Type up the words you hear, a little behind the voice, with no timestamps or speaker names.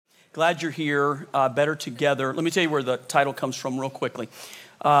Glad you're here. Better Together. Let me tell you where the title comes from real quickly.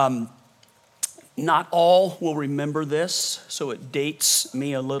 Not all will remember this, so it dates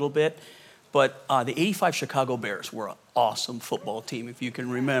me a little bit. But the 85 Chicago Bears were an awesome football team, if you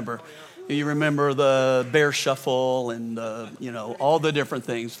can remember. You remember the Bear Shuffle and all the different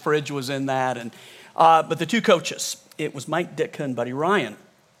things. Fridge was in that. But the two coaches, it was Mike Ditka and Buddy Ryan.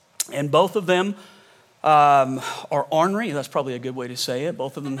 And both of them are ornery. That's probably a good way to say it.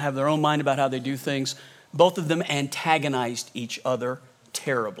 Both of them have their own mind about how they do things. Both of them antagonized each other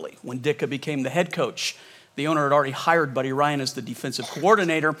terribly. When Ditka became the head coach, the owner had already hired Buddy Ryan as the defensive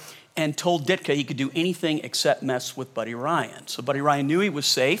coordinator and told Ditka he could do anything except mess with Buddy Ryan. So Buddy Ryan knew he was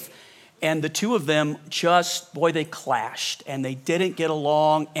safe, and the two of them they clashed, and they didn't get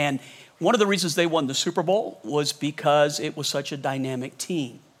along. And one of the reasons they won the Super Bowl was because it was such a dynamic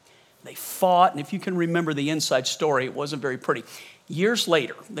team. They fought, and if you can remember the inside story, it wasn't very pretty. Years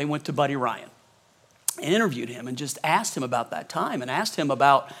later, they went to Buddy Ryan and interviewed him and just asked him about that time and asked him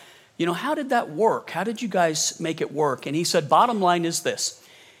about, how did that work? How did you guys make it work? And he said, bottom line is this.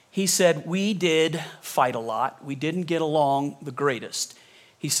 He said, we did fight a lot. We didn't get along the greatest.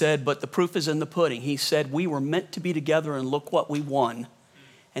 He said, but the proof is in the pudding. He said, we were meant to be together, and look what we won.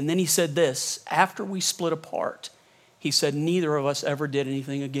 And then he said this, after we split apart, he said, neither of us ever did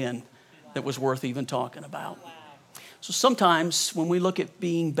anything again that was worth even talking about. Wow. So sometimes when we look at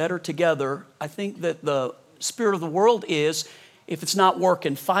being better together, I think that the spirit of the world is, if it's not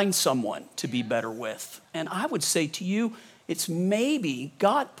working, find someone to be better with. And I would say to you, it's maybe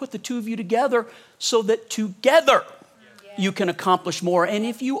God put the two of you together so that together you can accomplish more. And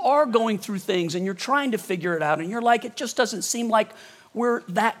if you are going through things and you're trying to figure it out and you're like, it just doesn't seem like we're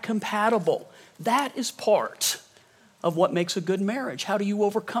that compatible, that is part of what makes a good marriage. How do you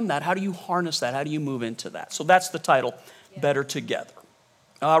overcome that? How do you harness that? How do you move into that? So that's the title, Better Together.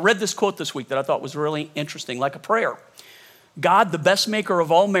 I read this quote this week that I thought was really interesting, like a prayer. God, the best maker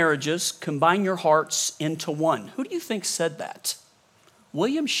of all marriages, combine your hearts into one. Who do you think said that?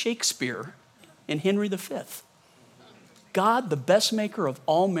 William Shakespeare and Henry V. God, the best maker of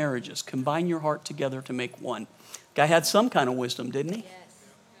all marriages, combine your heart together to make one. Guy had some kind of wisdom, didn't he?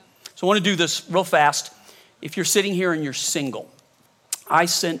 Yes. So I want to do this real fast. If you're sitting here and you're single, I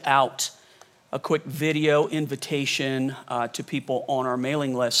sent out a quick video invitation to people on our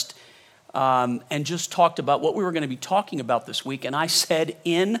mailing list and just talked about what we were going to be talking about this week. And I said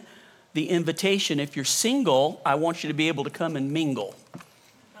in the invitation, if you're single, I want you to be able to come and mingle.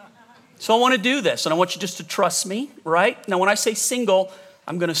 So I want to do this, and I want you just to trust me, right? Now, when I say single,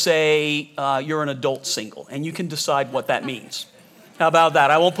 I'm going to say you're an adult single, and you can decide what that means. How about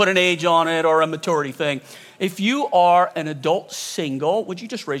that? I won't put an age on it or a maturity thing. If you are an adult single, would you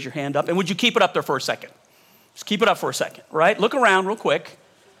just raise your hand up? And would you keep it up there for a second? Just keep it up for a second, right? Look around real quick.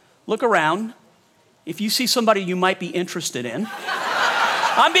 Look around. If you see somebody you might be interested in,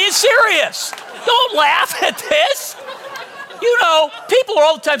 I'm being serious. Don't laugh at this. People are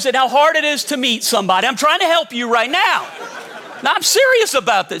all the time saying how hard it is to meet somebody. I'm trying to help you right now. Now, I'm serious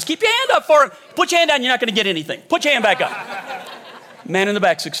about this. Keep your hand up for it. Put your hand down, you're not going to get anything. Put your hand back up. Man in the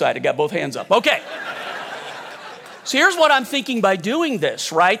back's excited, got both hands up. Okay. So here's what I'm thinking by doing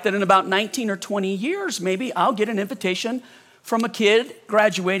this, right? That in about 19 or 20 years, maybe I'll get an invitation from a kid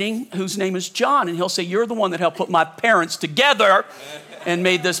graduating whose name is John, and he'll say, you're the one that helped put my parents together and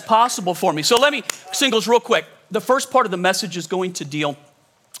made this possible for me. So singles real quick. The first part of the message is going to deal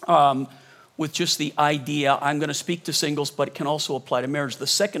with just the idea. I'm going to speak to singles, but it can also apply to marriage. The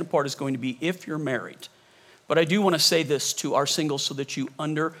second part is going to be if you're married. But I do want to say this to our singles so that you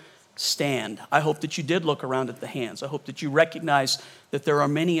understand. I hope that you did look around at the hands. I hope that you recognize that there are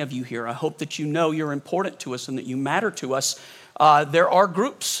many of you here. I hope that you know you're important to us and that you matter to us. There are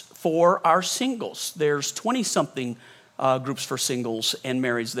groups for our singles. There's 20-something groups for singles and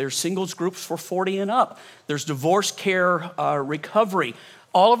marrieds. There's singles groups for 40 and up. There's divorce care recovery.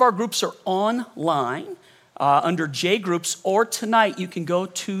 All of our groups are online under J Groups, or tonight you can go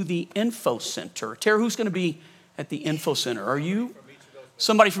to the Info Center. Tara, who's going to be at the Info Center? Are you?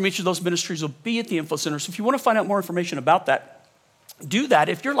 Somebody from each of those ministries will be at the Info Center. So if you want to find out more information about that, do that.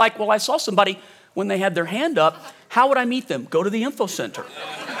 If you're like, well, I saw somebody when they had their hand up, how would I meet them? Go to the Info Center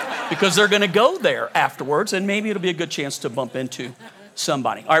because they're going to go there afterwards, and maybe it'll be a good chance to bump into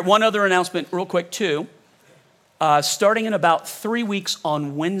somebody. All right, one other announcement real quick too. Starting in about 3 weeks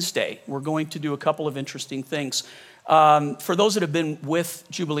on Wednesday, we're going to do a couple of interesting things. For those that have been with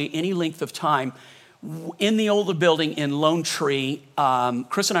Jubilee any length of time, in the older building in Lone Tree,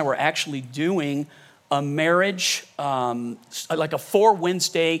 Chris and I were actually doing a marriage, like a 4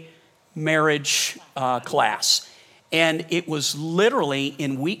 Wednesday marriage class. And it was literally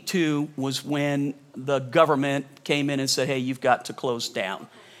in week 2 was when the government came in and said, hey, you've got to close down.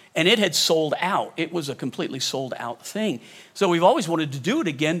 And it had sold out. It was a completely sold out thing. So we've always wanted to do it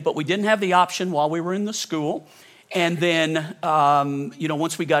again, but we didn't have the option while we were in the school. And then,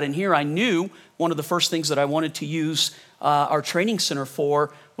 once we got in here, I knew one of the first things that I wanted to use our training center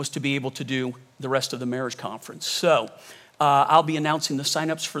for was to be able to do the rest of the marriage conference. So I'll be announcing the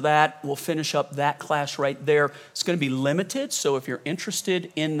signups for that. We'll finish up that class right there. It's going to be limited, so if you're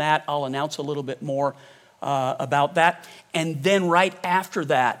interested in that, I'll announce a little bit more about that. And then right after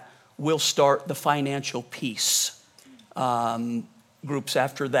that, we'll start the financial peace groups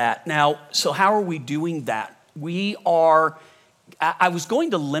after that. Now, so how are we doing that? I was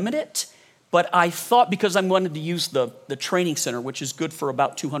going to limit it, but I thought because I wanted to use the training center, which is good for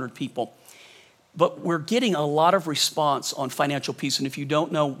about 200 people, but we're getting a lot of response on financial peace. And if you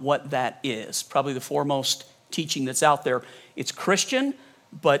don't know what that is, probably the foremost teaching that's out there, it's Christian,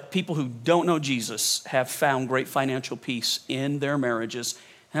 but people who don't know Jesus have found great financial peace in their marriages.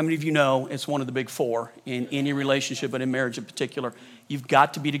 How many of you know it's one of the big 4 in any relationship, but in marriage in particular? You've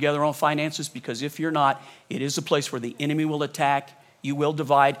got to be together on finances, because if you're not, it is a place where the enemy will attack, you will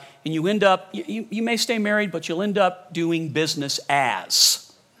divide, and you end up, you may stay married, but you'll end up doing business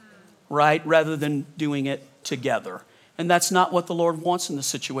as, right? Rather than doing it together. And that's not what the Lord wants in this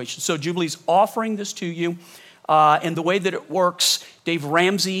situation. So Jubilee's offering this to you. And the way that it works, Dave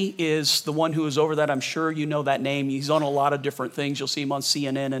Ramsey is the one who is over that. I'm sure you know that name. He's on a lot of different things. You'll see him on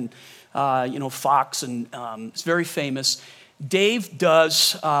CNN and Fox, and it's very famous. Dave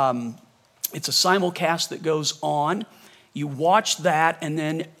does, it's a simulcast that goes on. You watch that, and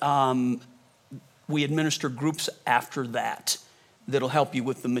then we administer groups after that that'll help you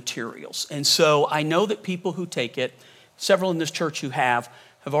with the materials. And so I know that people who take it, several in this church who have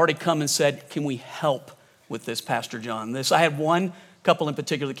already come and said, can we help with this, Pastor John? I had one couple in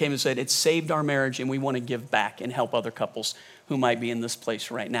particular that came and said, it saved our marriage and we want to give back and help other couples who might be in this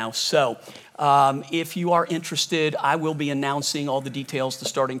place right now. So if you are interested, I will be announcing all the details, the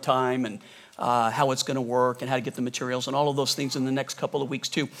starting time and how it's going to work and how to get the materials and all of those things in the next couple of weeks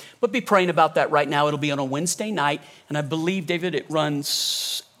too. But be praying about that right now. It'll be on a Wednesday night, and I believe, David, it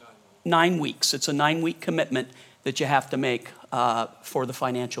runs 9 weeks. It's a 9-week commitment that you have to make for the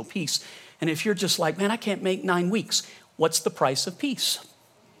financial peace. And if you're just like, man, I can't make 9 weeks, what's the price of peace?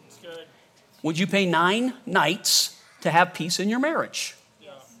 That's good. Would you pay 9 nights to have peace in your marriage?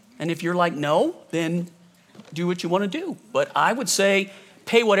 Yeah. And if you're like, no, then do what you want to do. But I would say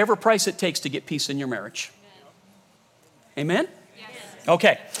pay whatever price it takes to get peace in your marriage. Amen? Yes.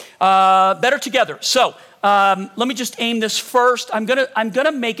 Okay. Better together. So let me just aim this first. I'm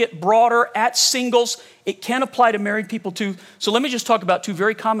gonna make it broader at singles. It can apply to married people too. So let me just talk about 2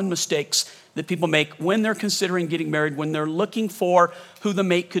 very common mistakes that people make when they're considering getting married, when they're looking for who the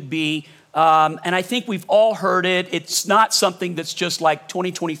mate could be. And I think we've all heard it. It's not something that's just like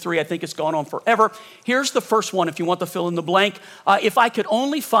 2023. I think it's gone on forever. Here's the first one, if you want to fill in the blank. If I could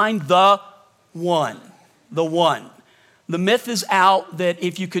only find the one. The myth is out that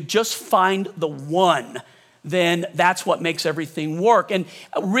if you could just find the one, then that's what makes everything work. And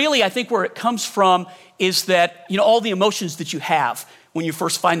really, I think where it comes from is that, all the emotions that you have when you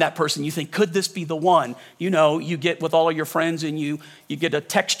first find that person, you think, could this be the one? You get with all of your friends and you get a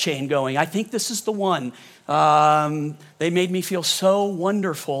text chain going. I think this is the one. They made me feel so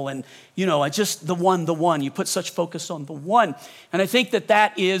wonderful. And, I just, the one. You put such focus on the one. And I think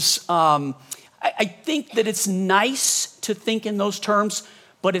that is, I think that it's nice to think in those terms,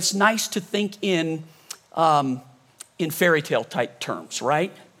 but it's nice to think in fairy tale type terms,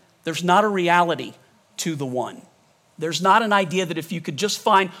 right? There's not a reality to the one. There's not an idea that if you could just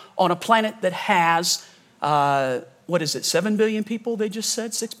find on a planet that has, 7 billion people, they just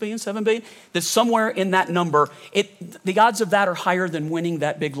said, 6 billion, 7 billion, that somewhere in that number, the odds of that are higher than winning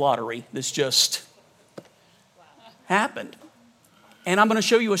that big lottery that's just happened. And I'm going to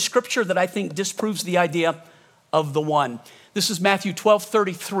show you a scripture that I think disproves the idea of the one. This is Matthew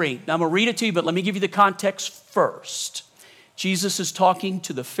 12:33. Now I'm going to read it to you, but let me give you the context first. Jesus is talking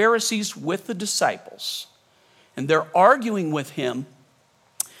to the Pharisees with the disciples, and they're arguing with him.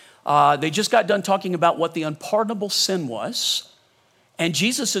 They just got done talking about what the unpardonable sin was, and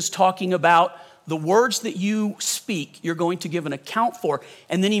Jesus is talking about the words that you speak, you're going to give an account for.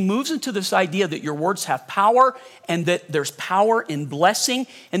 And then he moves into this idea that your words have power and that there's power in blessing.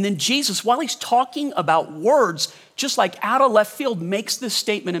 And then Jesus, while he's talking about words, just like out of left field, makes this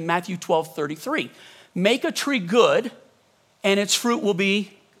statement in Matthew 12:33. Make a tree good and its fruit will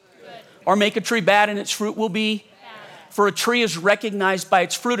be good. Or make a tree bad and its fruit will be bad. for a tree is recognized by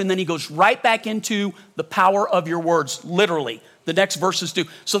its fruit. And then he goes right back into the power of your words, literally. The next verses do.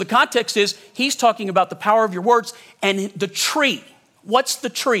 So the context is he's talking about the power of your words and the tree. What's the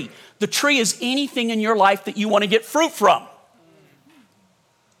tree? The tree is anything in your life that you want to get fruit from.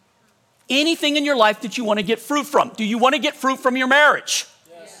 Anything in your life that you want to get fruit from. Do you want to get fruit from your marriage?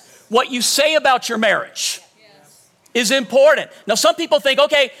 Yes. What you say about your marriage is important. Now, some people think,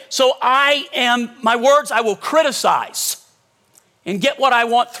 okay, so my words I will criticize and get what I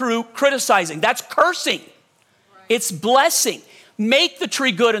want through criticizing. That's cursing. Right. It's blessing. Make the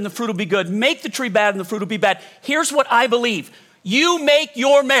tree good and the fruit will be good. Make the tree bad and the fruit will be bad. Here's what I believe. You make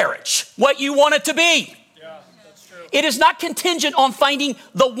your marriage what you want it to be. Yeah, that's true. It is not contingent on finding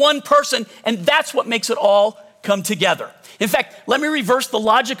the one person, and that's what makes it all come together. In fact, let me reverse the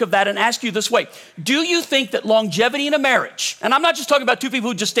logic of that and ask you this way. Do you think that longevity in a marriage, and I'm not just talking about two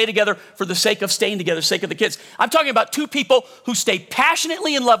people who just stay together for the sake of staying together, sake of the kids. I'm talking about two people who stay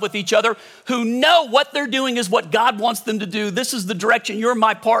passionately in love with each other, who know what they're doing is what God wants them to do. This is the direction. You're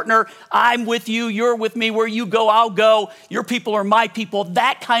my partner. I'm with you. You're with me. Where you go, I'll go. Your people are my people.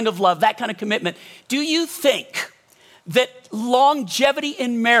 That kind of love, that kind of commitment. Do you think that longevity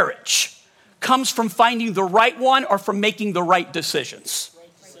in marriage comes from finding the right one or from making the right decisions?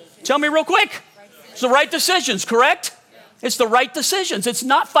 Tell me real quick. It's the right decisions, correct? It's the right decisions. It's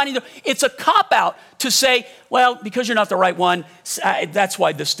not finding it's a cop-out to say, well, because you're not the right one, that's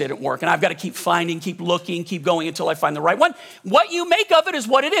why this didn't work. And I've got to keep finding, keep looking, keep going until I find the right one. What you make of it is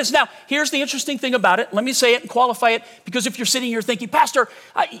what it is. Now, here's the interesting thing about it. Let me say it and qualify it, because if you're sitting here thinking, Pastor,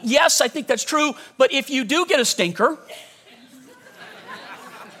 yes, I think that's true, but if you do get a stinker,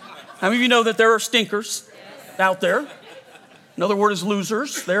 how many of you know that there are stinkers out there? Another word is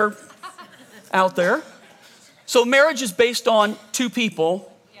losers. They're out there. So marriage is based on two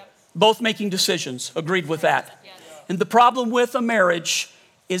people both making decisions. Agreed with that. And the problem with a marriage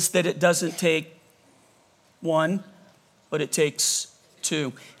is that it doesn't take one, but it takes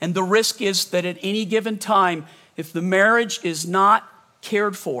two. And the risk is that at any given time, if the marriage is not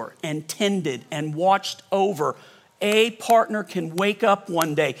cared for and tended and watched over, a partner can wake up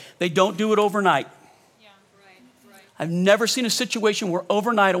one day. They don't do it overnight. Yeah, right. I've never seen a situation where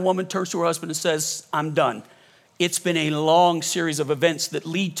overnight a woman turns to her husband and says, I'm done. It's been a long series of events that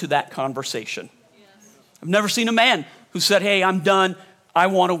lead to that conversation. Yes. I've never seen a man who said, hey, I'm done. I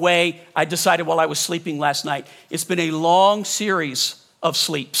want away. I decided while I was sleeping last night. It's been a long series of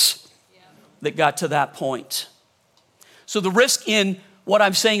sleeps that got to that point. So the risk in what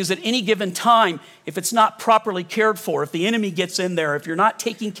I'm saying is at any given time, if it's not properly cared for, if the enemy gets in there, if you're not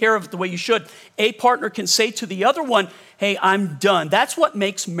taking care of it the way you should, a partner can say to the other one, hey, I'm done. That's what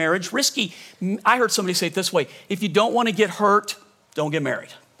makes marriage risky. I heard somebody say it this way: if you don't want to get hurt, don't get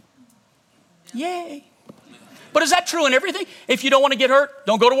married. Yay. But is that true in everything? If you don't want to get hurt,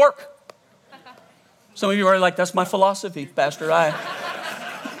 don't go to work. Some of you are like, that's my philosophy, Pastor.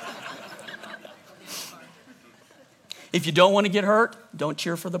 If you don't want to get hurt, don't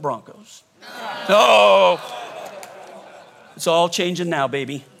cheer for the Broncos. No. It's all changing now,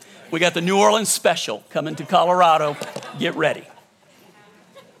 baby. We got the New Orleans Special coming to Colorado. Get ready.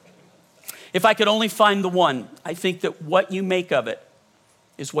 If I could only find the one, I think that what you make of it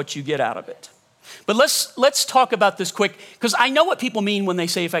is what you get out of it. But let's talk about this quick, because I know what people mean when they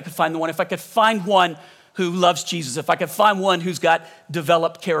say if I could find the one. If I could find one who loves Jesus, if I could find one who's got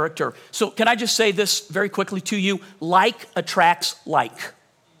developed character. So can I just say this very quickly to you? Like attracts like.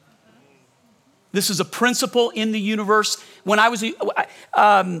 This is a principle in the universe. When I was,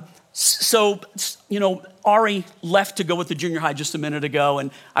 Ari left to go with the junior high just a minute ago, and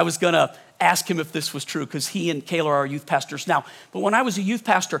I was gonna ask him if this was true, because he and Kayla are our youth pastors now. But when I was a youth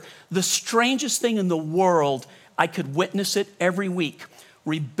pastor, the strangest thing in the world, I could witness it every week.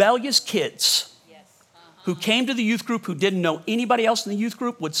 Rebellious kids who came to the youth group who didn't know anybody else in the youth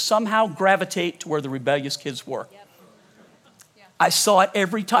group would somehow gravitate to where the rebellious kids were. Yep. Yeah. I saw it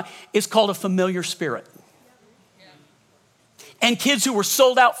every time. It's called a familiar spirit. Yeah. And kids who were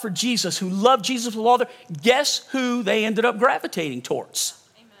sold out for Jesus, who loved Jesus with all their, guess who they ended up gravitating towards?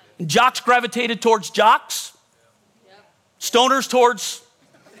 Amen. Jocks gravitated towards jocks. Yep. Stoners towards.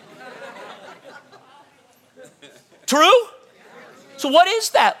 True? So what is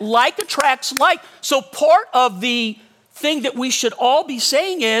that? Like attracts like. So part of the thing that we should all be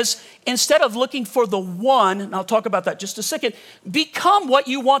saying is, instead of looking for the one, and I'll talk about that just a second, become what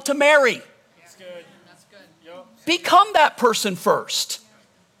you want to marry. That's good. That's good. Yep. Become that person first.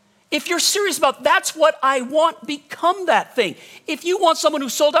 If you're serious about that's what I want, become that thing. If you want someone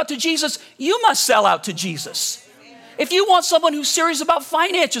who's sold out to Jesus, you must sell out to Jesus. If you want someone who's serious about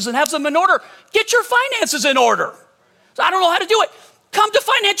finances and has them in order, get your finances in order. So I don't know how to do it. Come to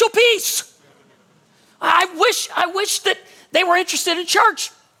financial peace. I wish that they were interested in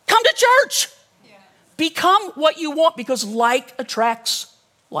church. Come to church. Yeah. Become what you want because like attracts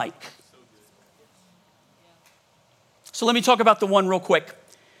like. So let me talk about the one real quick.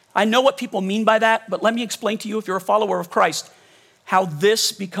 I know what people mean by that, but let me explain to you, if you're a follower of Christ, how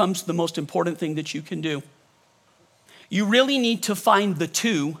this becomes the most important thing that you can do. You really need to find the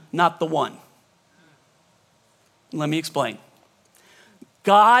two, not the one. Let me explain.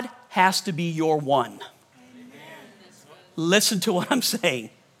 God has to be your one. Listen to what I'm saying.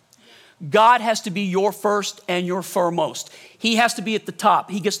 God has to be your first and your foremost. He has to be at the top.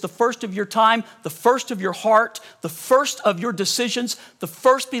 He gets the first of your time, the first of your heart, the first of your decisions. The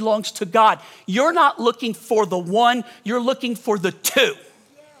first belongs to God. You're not looking for the one, you're looking for the two.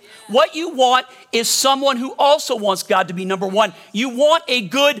 What you want is someone who also wants God to be number one. You want a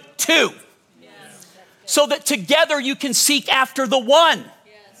good two. So that together you can seek after the one.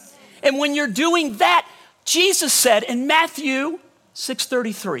 And when you're doing that, Jesus said in Matthew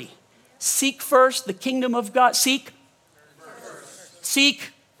 6:33, seek first the kingdom of God. Seek.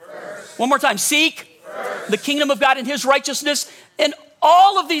 One more time. Seek the kingdom of God and his righteousness, and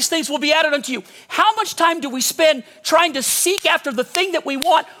all of these things will be added unto you. How much time do we spend trying to seek after the thing that we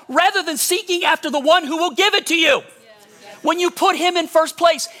want rather than seeking after the one who will give it to you? When you put him in first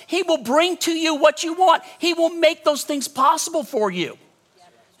place, he will bring to you what you want. He will make those things possible for you.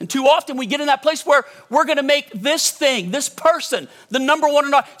 And too often we get in that place where we're going to make this thing, this person, the number one or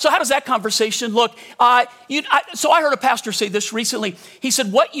not. So how does that conversation look? So I heard a pastor say this recently. He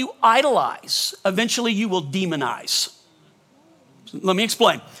said, what you idolize, eventually you will demonize. Let me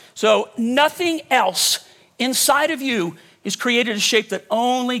explain. So nothing else inside of you is created a shape that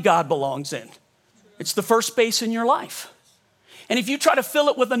only God belongs in. It's the first space in your life. And if you try to fill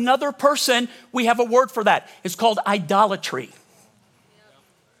it with another person, we have a word for that. It's called idolatry.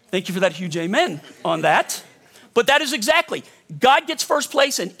 Thank you for that huge amen on that. But that is exactly. God gets first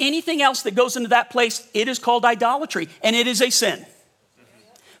place, and anything else that goes into that place, it is called idolatry, and it is a sin.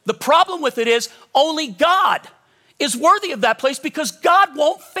 The problem with it is only God is worthy of that place because God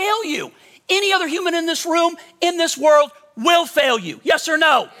won't fail you. Any other human in this room, in this world, will fail you. Yes or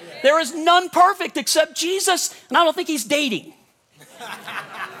no? Yeah. There is none perfect except Jesus, and I don't think he's dating.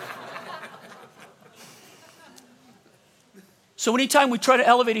 So anytime we try to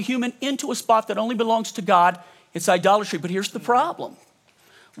elevate a human into a spot that only belongs to God, it's idolatry. But here's the problem.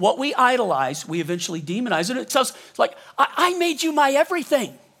 What we idolize, we eventually demonize. And it says, it's like, I made you my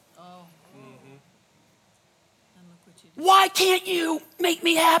everything. Oh. Mm-hmm. Why can't you make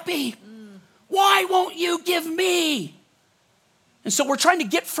me happy? Why won't you give me? And so we're trying to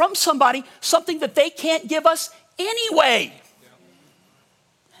get from somebody something that they can't give us anyway.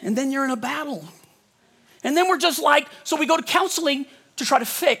 And then you're in a battle. And then we're just like, so we go to counseling to try to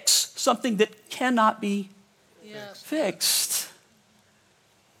fix something that cannot be fixed.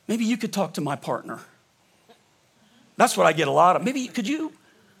 Maybe you could talk to my partner. That's what I get a lot of. Maybe, could you?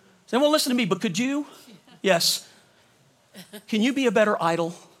 They won't listen to me, but could you? Yes. Can you be a better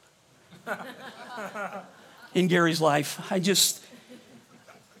idol in Gary's life?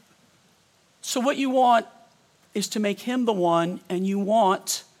 So what you want is to make him the one, and you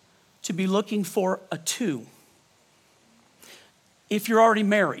want to be looking for a two. If you're already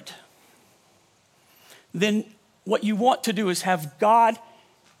married, then what you want to do is have God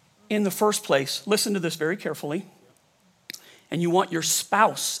in the first place. Listen to this very carefully. And you want your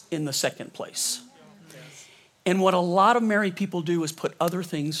spouse in the second place. And what a lot of married people do is put other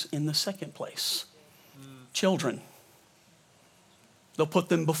things in the second place. Children. They'll put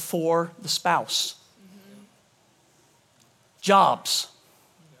them before the spouse. Jobs.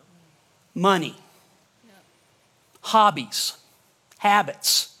 Money, hobbies,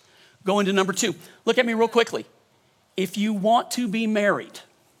 habits. Go into number 2. Look at me real quickly. If you want to be married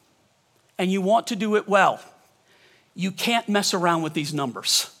and you want to do it well, you can't mess around with these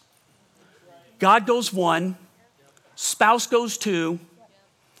numbers. God goes 1, spouse goes 2,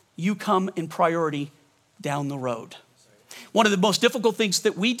 you come in priority down the road. One of the most difficult things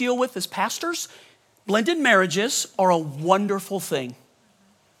that we deal with as pastors, blended marriages are a wonderful thing.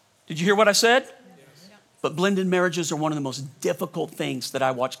 Did you hear what I said? Yes. But blended marriages are one of the most difficult things that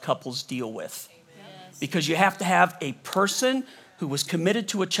I watch couples deal with. Yes. Because you have to have a person who was committed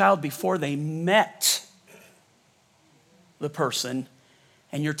to a child before they met the person,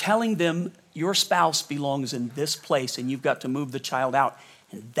 and you're telling them your spouse belongs in this place and you've got to move the child out.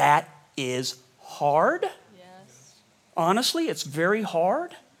 And that is hard. Yes. Honestly, it's very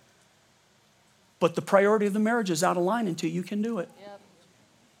hard. But the priority of the marriage is out of line until you can do it. Yep.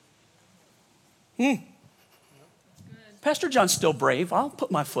 Pastor John's still brave. I'll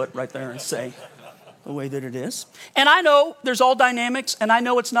put my foot right there and say the way that it is. And I know there's all dynamics, and I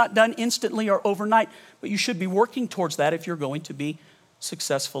know it's not done instantly or overnight, but you should be working towards that if you're going to be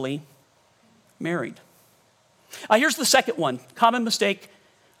successfully married. Here's the second one, common mistake.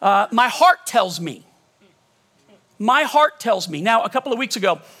 My heart tells me. My heart tells me. Now, a couple of weeks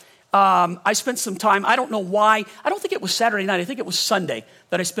ago, I spent some time, I don't know why, I don't think it was Saturday night, I think it was Sunday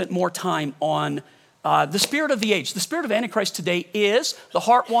that I spent more time on the spirit of the age. The spirit of Antichrist today is the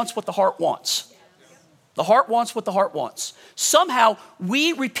heart wants what the heart wants. The heart wants what the heart wants. Somehow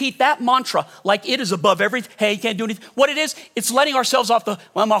we repeat that mantra like it is above everything. Hey, you can't do anything. What it is, it's letting ourselves off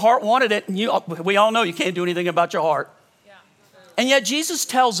well, my heart wanted it. And we all know you can't do anything about your heart. Yeah. And yet Jesus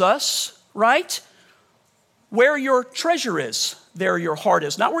tells us, right? Where your treasure is, there your heart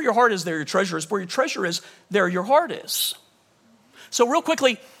is. Not where your heart is, there your treasure is. Where your treasure is, there your heart is. So real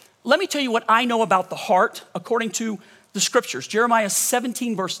quickly, let me tell you what I know about the heart according to the scriptures. Jeremiah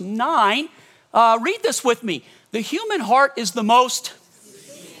 17 verse 9. Read this with me. The human heart is the most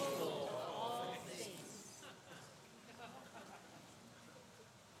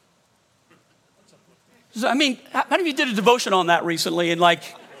I mean, how many of you did a devotion on that recently and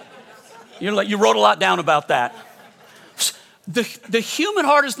you wrote a lot down about that? The human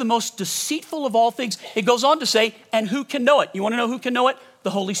heart is the most deceitful of all things. It goes on to say, and who can know it? You want to know who can know it? The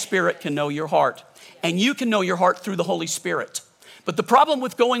Holy Spirit can know your heart. And you can know your heart through the Holy Spirit. But the problem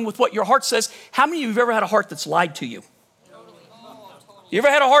with going with what your heart says, how many of you have ever had a heart that's lied to you? You ever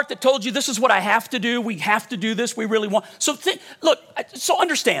had a heart that told you this is what I have to do, we have to do this, we really want. So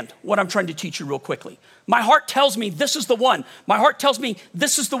understand what I'm trying to teach you real quickly. My heart tells me this is the one. My heart tells me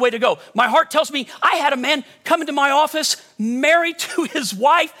this is the way to go. My heart tells me I had a man come into my office, married to his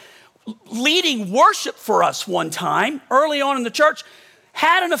wife, leading worship for us one time, early on in the church,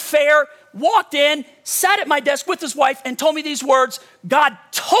 had an affair, walked in, sat at my desk with his wife and told me these words, God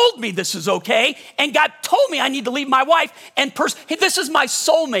told me this is okay, and God told me I need to leave my wife, and this is my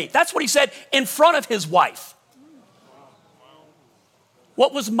soulmate. That's what he said in front of his wife.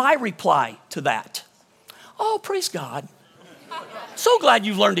 What was my reply to that? Oh, praise God. So glad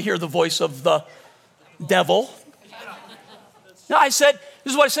you've learned to hear the voice of the devil. No, this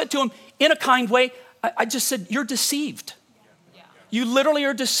is what I said to him in a kind way. I just said, you're deceived. You literally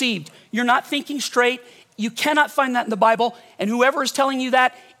are deceived. You're not thinking straight. You cannot find that in the Bible. And whoever is telling you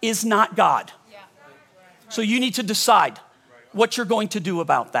that is not God. So you need to decide what you're going to do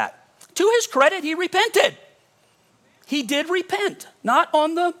about that. To his credit, he repented. He did repent. Not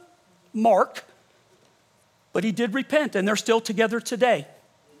on the mark, but he did repent. And they're still together today.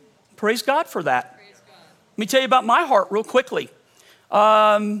 Praise God for that. Let me tell you about my heart real quickly.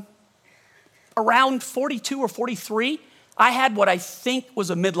 Around 42 or 43, I had what I think was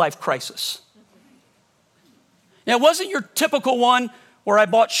a midlife crisis. Now, it wasn't your typical one where I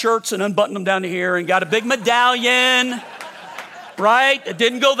bought shirts and unbuttoned them down to here and got a big medallion, right? It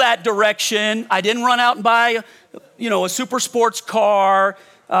didn't go that direction. I didn't run out and buy, a super sports car.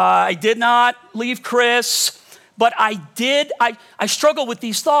 I did not leave Chris. But I struggle with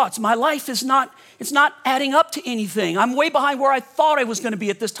these thoughts. My life it's not adding up to anything. I'm way behind where I thought I was going to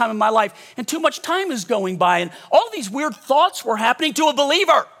be at this time in my life. And too much time is going by. And all these weird thoughts were happening to a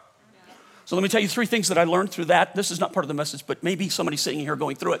believer. So let me tell you 3 things that I learned through that. This is not part of the message, but maybe somebody sitting here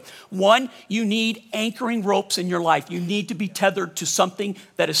going through it. 1, you need anchoring ropes in your life. You need to be tethered to something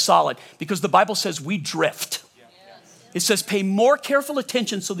that is solid. Because the Bible says we drift. It says pay more careful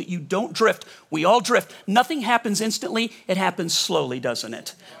attention so that you don't drift. We all drift. Nothing happens instantly. It happens slowly, doesn't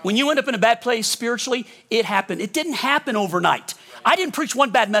it? When you end up in a bad place spiritually, it happened. It didn't happen overnight. I didn't preach one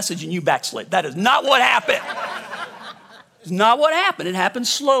bad message and you backslid. That is not what happened. It's not what happened. It happened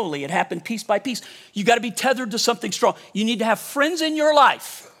slowly. It happened piece by piece. You got to be tethered to something strong. You need to have friends in your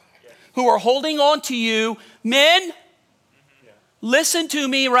life who are holding on to you. Men, listen to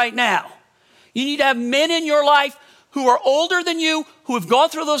me right now. You need to have men in your life who are older than you, who have gone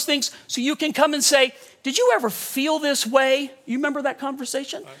through those things, so you can come and say, did you ever feel this way? You remember that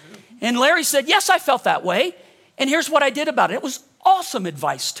conversation? And Larry said, yes, I felt that way. And here's what I did about it. It was awesome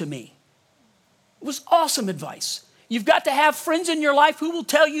advice to me. It was awesome advice. You've got to have friends in your life who will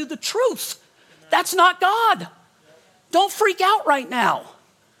tell you the truth. That's not God. Don't freak out right now.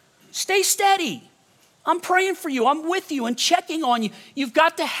 Stay steady. I'm praying for you. I'm with you and checking on you. You've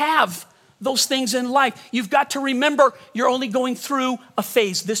got to have those things in life. You've got to remember you're only going through a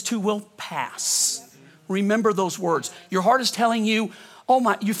phase. This too will pass. Remember those words. Your heart is telling you, oh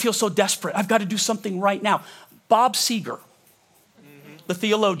my, you feel so desperate. I've got to do something right now. Bob Seger, the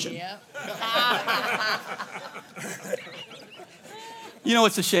theologian. Yeah. You know,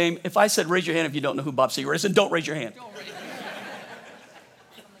 it's a shame. If I said, raise your hand if you don't know who Bob Seger is, and don't raise your hand.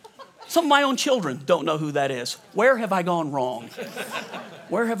 Some of my own children don't know who that is. Where have I gone wrong?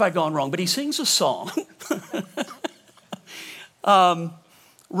 Where have I gone wrong? But he sings a song,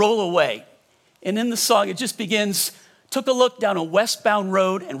 Roll Away. And in the song, it just begins, took a look down a westbound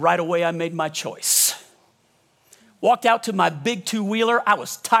road, and right away I made my choice. Walked out to my big two-wheeler. I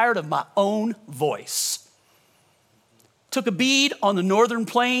was tired of my own voice. Took a bead on the northern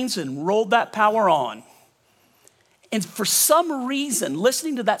plains and rolled that power on. And for some reason,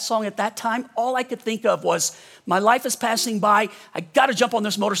 listening to that song at that time, all I could think of was, my life is passing by. I got to jump on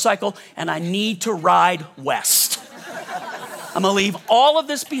this motorcycle, and I need to ride west. I'm going to leave all of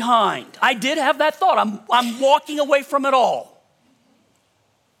this behind. I did have that thought. I'm walking away from it all.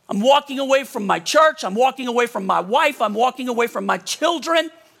 I'm walking away from my church. I'm walking away from my wife. I'm walking away from my children.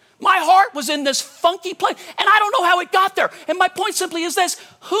 My heart was in this funky place, and I don't know how it got there. And my point simply is this: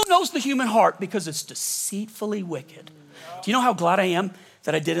 who knows the human heart? Because it's deceitfully wicked. Do you know how glad I am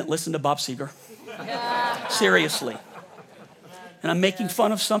that I didn't listen to Bob Seger? Seriously. And I'm making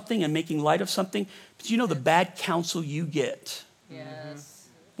fun of something and making light of something, but you know the bad counsel you get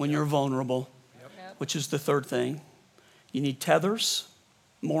when you're vulnerable, which is the third thing. You need tethers,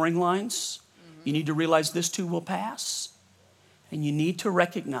 mooring lines. You need to realize this too will pass. And you need to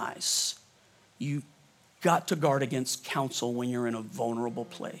recognize you got to guard against counsel when you're in a vulnerable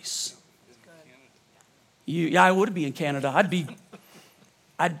place. I would be in Canada. I'd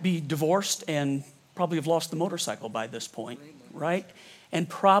be divorced and probably have lost the motorcycle by this point, right? And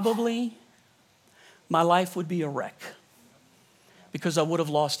probably my life would be a wreck because I would have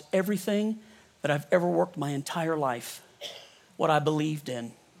lost everything that I've ever worked my entire life, what I believed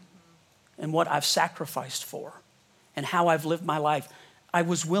in and what I've sacrificed for. And how I've lived my life. I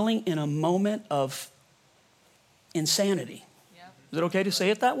was willing in a moment of insanity. Is it okay to say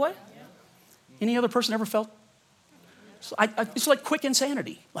it that way? Any other person ever felt? It's like quick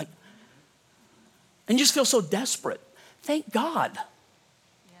insanity. And you just feel so desperate. Thank God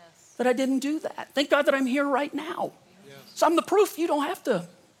that I didn't do that. Thank God that I'm here right now. So I'm the proof you don't have to.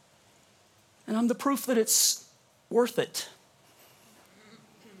 And I'm the proof that it's worth it.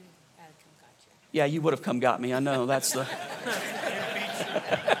 Yeah, you would have come got me. I know, that's the...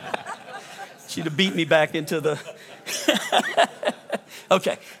 She'd have beat me back into the...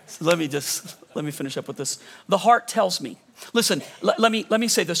 Okay, so let me finish up with this. The heart tells me. Listen, let me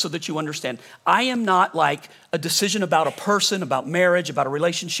say this so that you understand. I am not like a decision about a person, about marriage, about a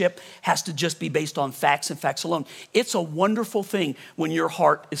relationship has to just be based on facts and facts alone. It's a wonderful thing when your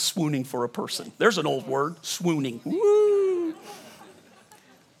heart is swooning for a person. There's an old word, swooning. Woo!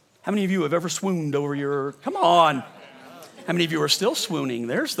 How many of you have ever swooned over your, come on. How many of you are still swooning?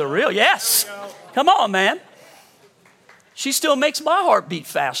 There's the real, yes. Come on, man. She still makes my heart beat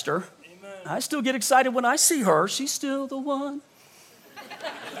faster. I still get excited when I see her. She's still the one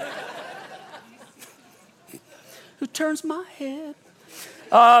who turns my head.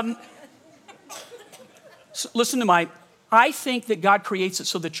 So listen to I think that God creates it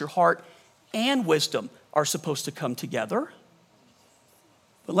so that your heart and wisdom are supposed to come together.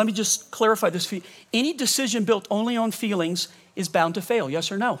 But let me just clarify this for you. Any decision built only on feelings is bound to fail,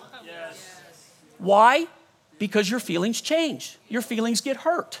 yes or no? Yes. Why? Because your feelings change. Your feelings get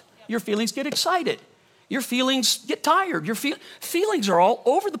hurt. Your feelings get excited. Your feelings get tired. Your feelings are all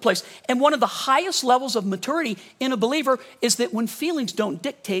over the place. And one of the highest levels of maturity in a believer is that when feelings don't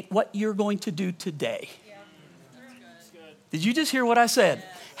dictate what you're going to do today. Yeah. Did you just hear what I said? Yeah.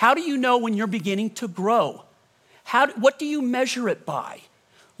 How do you know when you're beginning to grow? What do you measure it by?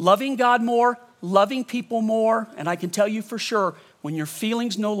 Loving God more, loving people more, and I can tell you for sure, when your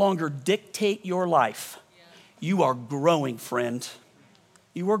feelings no longer dictate your life, you are growing, friend.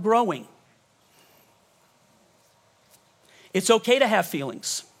 You are growing. It's okay to have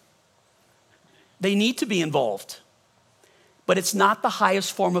feelings. They need to be involved. But it's not the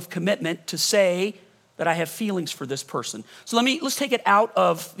highest form of commitment to say that I have feelings for this person. So let's take it out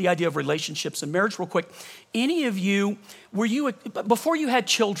of the idea of relationships and marriage real quick. Any of you, before you had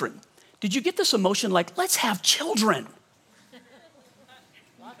children, did you get this emotion like, let's have children?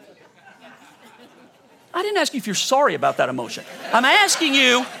 I didn't ask you if you're sorry about that emotion. I'm asking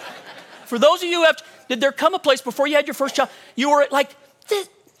you, for those of you who have, did there come a place before you had your first child, you were like,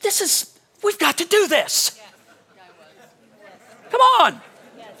 we've got to do this. Come on.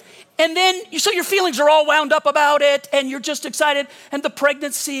 And then, so your feelings are all wound up about it, and you're just excited, and the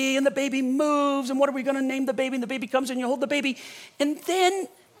pregnancy, and the baby moves, and what are we going to name the baby? And the baby comes, and you hold the baby, and then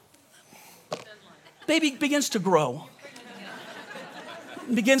baby begins to grow,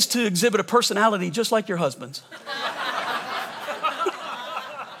 begins to exhibit a personality just like your husband's.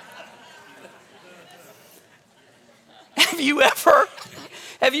 you ever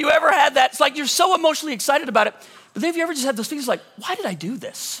had that? It's like you're so emotionally excited about it. But then have you ever just had those feelings like, why did I do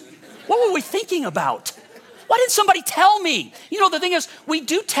this? What were we thinking about? Why didn't somebody tell me? You know, the thing is, we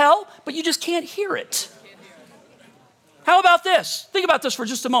do tell, but you just can't hear it. How about this? Think about this for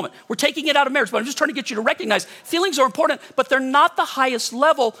just a moment. We're taking it out of marriage, but I'm just trying to get you to recognize feelings are important, but they're not the highest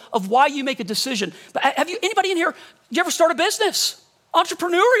level of why you make a decision. But anybody in here, you ever start a business?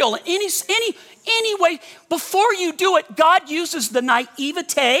 Entrepreneurial, any way. Before you do it, God uses the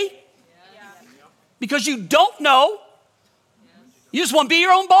naivete because you don't know. You just want to be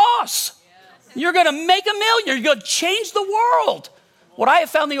your own boss. You're going to make $1 million. You're going to change the world. What I have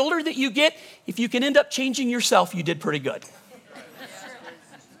found, the older that you get, if you can end up changing yourself, you did pretty good.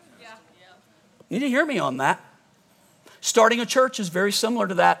 You need to hear me on that. Starting a church is very similar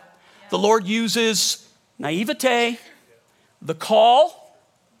to that. The Lord uses naivete, the call,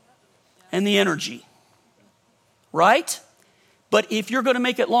 and the energy. Right? But if you're going to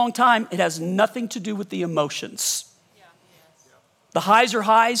make it long time, it has nothing to do with the emotions. The highs are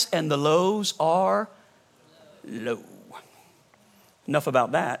highs and the lows are low. Enough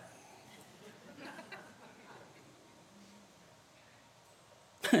about that.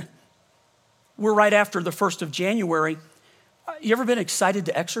 We're right after the 1st of January. You ever been excited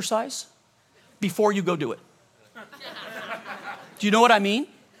to exercise before you go do it? Do you know what I mean?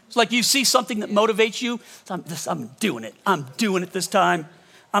 It's like you see something that motivates you. I'm doing it. I'm doing it this time.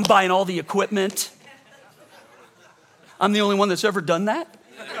 I'm buying all the equipment. I'm the only one that's ever done that.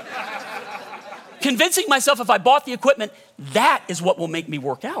 Convincing myself if I bought the equipment, that is what will make me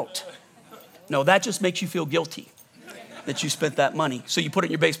work out. No, that just makes you feel guilty that you spent that money. So you put it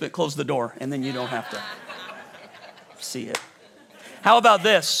in your basement, close the door, and then you don't have to see it. How about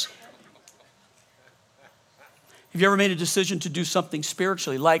this? Have you ever made a decision to do something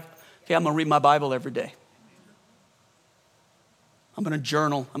spiritually? Like, okay, I'm going to read my Bible every day. I'm going to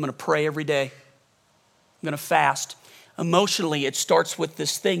journal. I'm going to pray every day. I'm going to fast. Emotionally, it starts with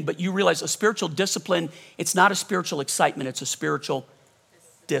this thing, but you realize a spiritual discipline, it's not a spiritual excitement, it's a spiritual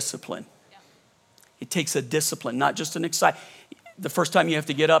discipline. It takes a discipline, not just an excitement. The first time you have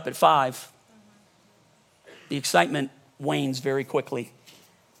to get up at 5, the excitement wanes very quickly.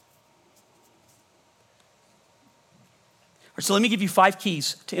 So let me give you 5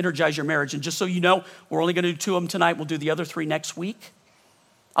 keys to energize your marriage. And just so you know, we're only going to do 2 of them tonight. We'll do the other 3 next week.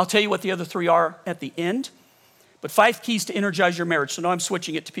 I'll tell you what the other 3 are at the end. But 5 keys to energize your marriage. So now I'm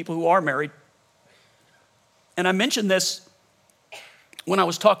switching it to people who are married. And I mentioned this when I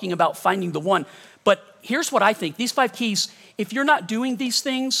was talking about finding the one. But here's what I think. These 5 keys, if you're not doing these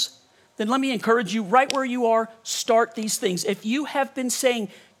things, then let me encourage you right where you are, start these things. If you have been saying,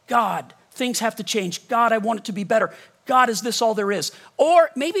 God, things have to change. God, I want it to be better. God, is this all there is? Or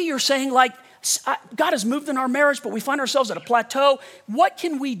maybe you're saying like, God has moved in our marriage, but we find ourselves at a plateau. What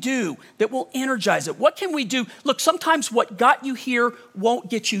can we do that will energize it? What can we do? Look, sometimes what got you here won't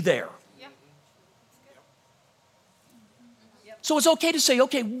get you there. So it's okay to say,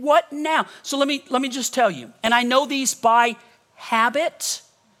 okay, what now? So let me just tell you, and I know these by habit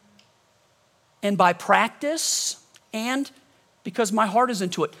and by practice and because my heart is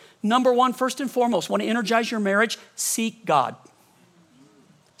into it. Number 1, first and foremost, want to energize your marriage? Seek God.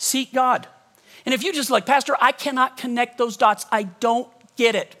 Seek God. And if you just like, Pastor, I cannot connect those dots. I don't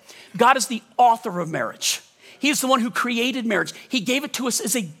get it. God is the author of marriage. He is the one who created marriage. He gave it to us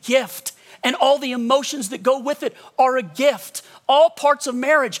as a gift. And all the emotions that go with it are a gift. All parts of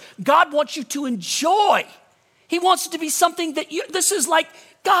marriage, God wants you to enjoy. He wants it to be something that this is like,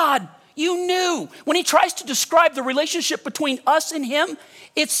 God, you knew. When he tries to describe the relationship between us and him,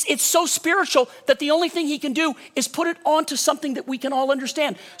 it's so spiritual that the only thing he can do is put it onto something that we can all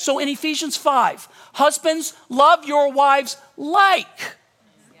understand. So in Ephesians 5, husbands, love your wives like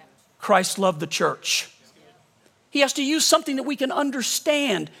Christ loved the church. He has to use something that we can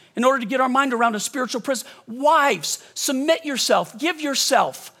understand in order to get our mind around a spiritual prison. Wives, submit yourself, give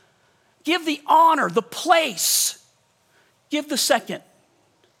the honor, the place, give the second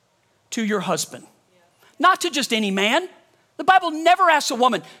to your husband. Not to just any man. The Bible never asks a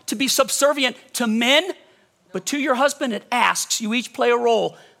woman to be subservient to men, but to your husband it asks. You each play a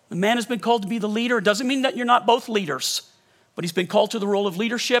role. The man has been called to be the leader. It doesn't mean that you're not both leaders, but he's been called to the role of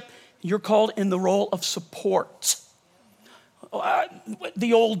leadership. You're called in the role of support.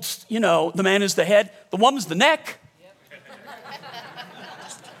 The old, the man is the head, the woman's the neck.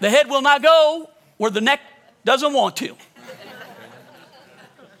 The head will not go where the neck doesn't want to.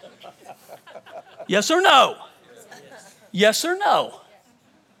 Yes or no? Yes or no?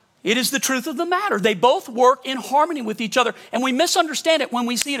 It is the truth of the matter. They both work in harmony with each other. And we misunderstand it when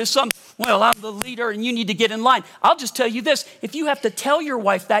we see it as well, I'm the leader and you need to get in line. I'll just tell you this. If you have to tell your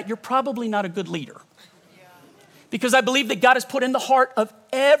wife that, you're probably not a good leader. Because I believe that God has put in the heart of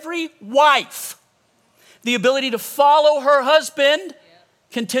every wife the ability to follow her husband,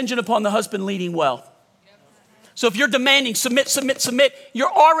 contingent upon the husband leading well. So if you're demanding submit,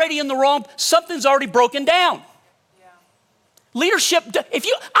 you're already in the wrong. Something's already broken down. Leadership, I'm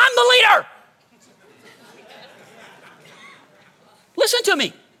the leader. Listen to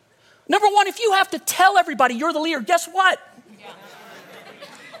me. Number one, if you have to tell everybody you're the leader, guess what?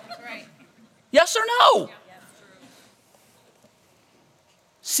 Right. Yes or no?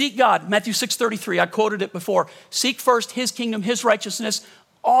 Seek God. Matthew 6:33, I quoted it before. Seek first his kingdom, his righteousness.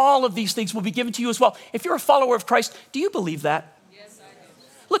 All of these things will be given to you as well. If you're a follower of Christ, do you believe that? Yes, I do.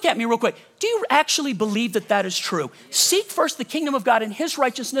 Look at me real quick. Do you actually believe that that is true? Yes. Seek first the kingdom of God and his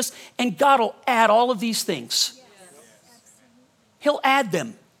righteousness, and God will add all of these things. Yes. He'll add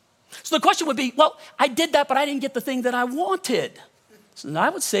them. So the question would be, well, I did that, but I didn't get the thing that I wanted. So I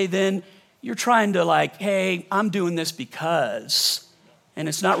would say then, you're trying to hey, I'm doing this because, and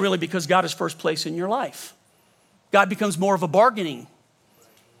it's not really because God is first place in your life. God becomes more of a bargaining.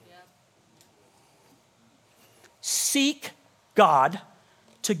 Seek God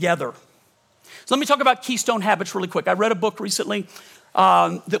together. So let me talk about keystone habits really quick. I read a book recently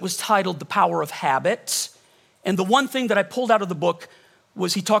that was titled The Power of Habit. And the one thing that I pulled out of the book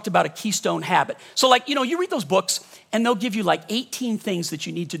was he talked about a keystone habit. So you read those books and they'll give you 18 things that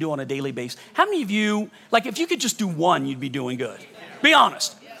you need to do on a daily basis. How many of you, if you could just do one, you'd be doing good? Be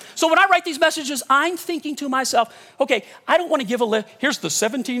honest. So when I write these messages, I'm thinking to myself, okay, I don't want to give a list. Here's the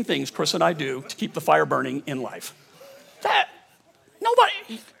 17 things Chris and I do to keep the fire burning in life.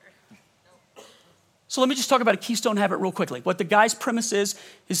 Nobody. So let me just talk about a keystone habit real quickly. What the guy's premise is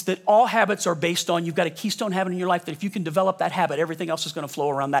that all habits are based on, you've got a keystone habit in your life that if you can develop that habit, everything else is going to flow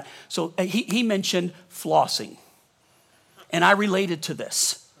around that. So he mentioned flossing. And I related to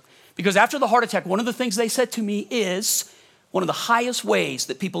this. Because after the heart attack, one of the things they said to me is, one of the highest ways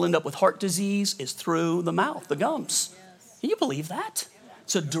that people end up with heart disease is through the mouth, the gums. Yes. Can you believe that?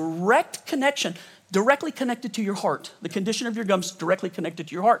 It's a direct connection, directly connected to your heart. The condition of your gums directly connected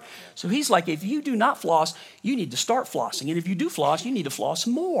to your heart. So he's like, if you do not floss, you need to start flossing. And if you do floss, you need to floss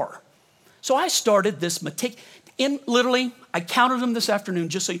more. So I started this literally, I counted them this afternoon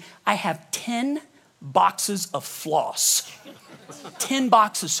I have 10 boxes of floss. 10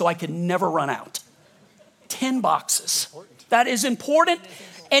 boxes so I can never run out. 10 boxes. That is important.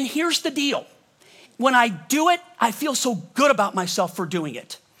 And here's the deal. When I do it, I feel so good about myself for doing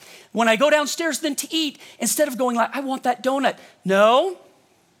it. When I go downstairs then to eat, instead of going I want that donut. No,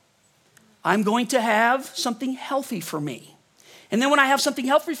 I'm going to have something healthy for me. And then when I have something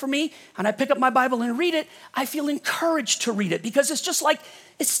healthy for me and I pick up my Bible and read it, I feel encouraged to read it because it's just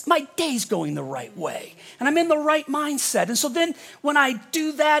it's my day's going the right way and I'm in the right mindset. And so then when I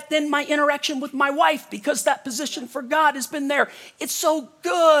do that, then my interaction with my wife, because that position for God has been there, it's so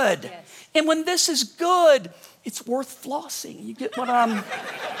good. Yes. And when this is good, it's worth flossing. You get what I'm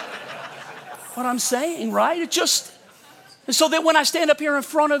saying, right? And so that when I stand up here in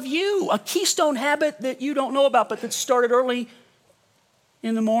front of you, a keystone habit that you don't know about, but that started early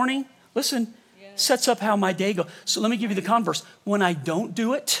in the morning, listen, sets up how my day goes. So let me give you the converse. When I don't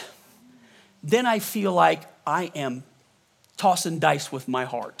do it, then I feel like I am tossing dice with my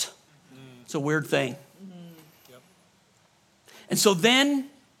heart. It's a weird thing. Yep. And so then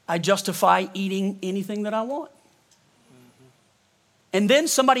I justify eating anything that I want. And then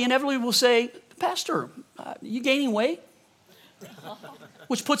somebody inevitably will say, Pastor, you gaining weight?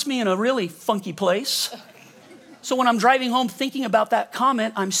 Which puts me in a really funky place. So when I'm driving home thinking about that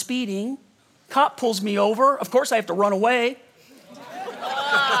comment, I'm speeding. Cop pulls me over. Of course, I have to run away.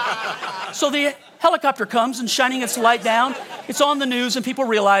 So the helicopter comes and shining its light down. It's on the news and people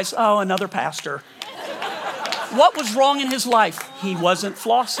realize, oh, another pastor. What was wrong in his life? He wasn't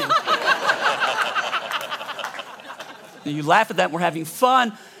flossing. Now, you laugh at that and we're having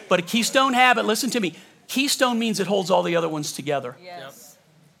fun, but a keystone habit, listen to me. Keystone means it holds all the other ones together. Yes.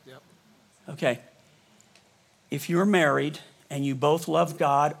 Yep. Okay. If you're married and you both love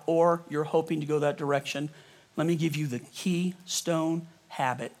God or you're hoping to go that direction, let me give you the keystone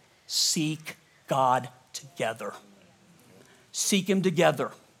habit. Seek God together. Seek him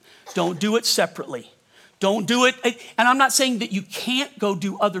together. Don't do it separately. Don't do it. And I'm not saying that you can't go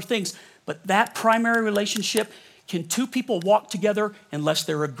do other things, but that primary relationship, can two people walk together unless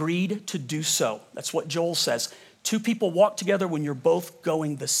they're agreed to do so? That's what Joel says. Two people walk together when you're both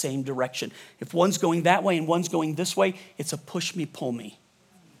going the same direction. If one's going that way and one's going this way, it's a push me, pull me.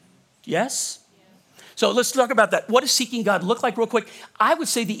 Yes? So let's talk about that. What does seeking God look like real quick? I would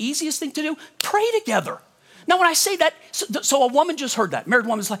say the easiest thing to do, pray together. Now, when I say that, so a woman just heard that. Married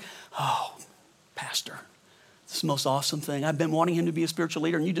woman's like, oh, pastor, this is the most awesome thing. I've been wanting him to be a spiritual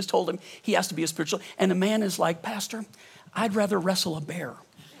leader, and you just told him he has to be a spiritual. And the man is like, pastor, I'd rather wrestle a bear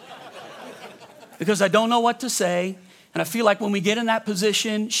because I don't know what to say. And I feel like when we get in that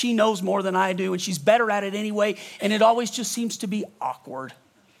position, she knows more than I do, and she's better at it anyway, and it always just seems to be awkward.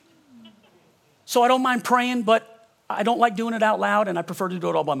 So I don't mind praying, but I don't like doing it out loud, and I prefer to do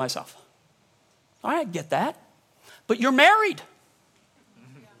it all by myself. All right, get that. But you're married.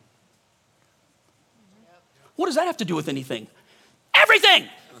 What does that have to do with anything? Everything.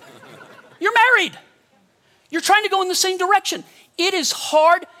 You're married. You're trying to go in the same direction. It is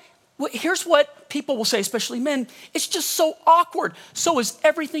hard. Here's what people will say, especially men. It's just so awkward. So is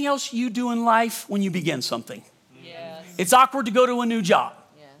everything else you do in life when you begin something. Yes. It's awkward to go to a new job.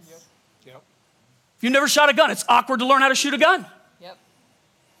 Yes. Yep. If you've never shot a gun, it's awkward to learn how to shoot a gun. Yep.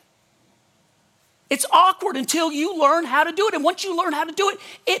 It's awkward until you learn how to do it. And once you learn how to do it,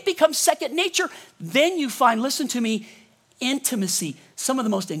 it becomes second nature. Then you find, listen to me, intimacy. Some of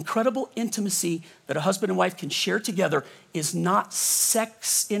the most incredible intimacy that a husband and wife can share together is not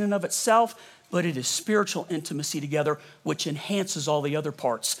sex in and of itself, but it is spiritual intimacy together, which enhances all the other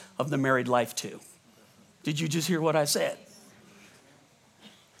parts of the married life too. Did you just hear what I said?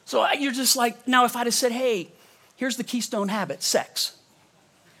 So you're just like, now if I'd have said, hey, here's the keystone habit, sex.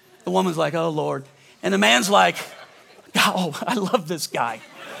 The woman's like, oh Lord. And the man's like, oh, I love this guy.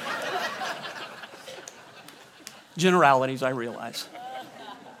 Generalities, I realize.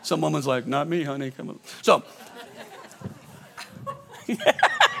 Some woman's like, not me, honey. Come on. So, yeah,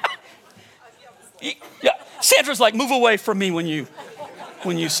 Sandra's like, move away from me when you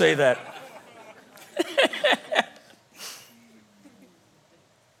say that.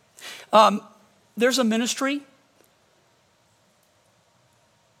 There's a ministry.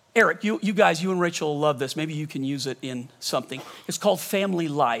 Eric, you guys, you and Rachel love this. Maybe you can use it in something. It's called Family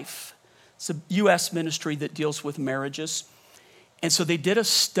Life. It's a U.S. ministry that deals with marriages. And so they did a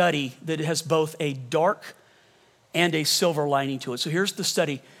study that has both a dark and a silver lining to it. So here's the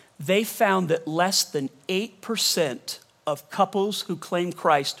study. They found that less than 8% of couples who claim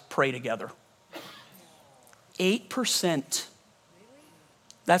Christ pray together. 8%.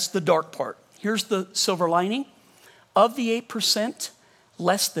 That's the dark part. Here's the silver lining. Of the 8%,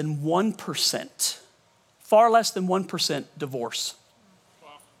 less than 1%, far less than 1% divorce.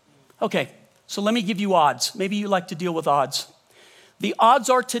 Okay, so let me give you odds. Maybe you like to deal with odds. The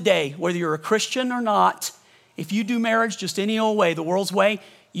odds are today, whether you're a Christian or not, if you do marriage just any old way, the world's way,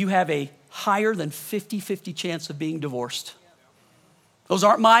 you have a higher than 50-50 chance of being divorced. Those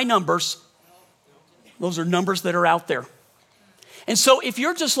aren't my numbers. Those are numbers that are out there. And so if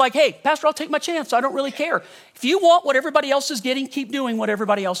you're just like, hey, Pastor, I'll take my chance. I don't really care. If you want what everybody else is getting, keep doing what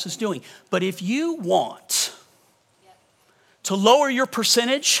everybody else is doing. But if you want to lower your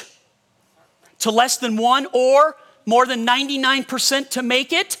percentage to less than 1 or more than 99% to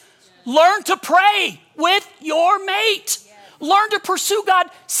make it, learn to pray with your mate. Learn to pursue God,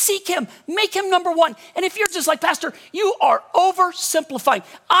 seek him, make him number one. And if you're just like, Pastor, you are oversimplifying.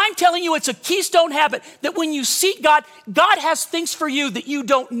 I'm telling you, it's a keystone habit that when you seek God, God has things for you that you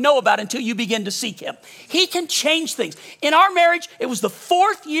don't know about until you begin to seek him. He can change things. In our marriage, it was the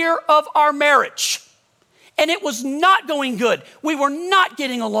 4th year of our marriage. And it was not going good. We were not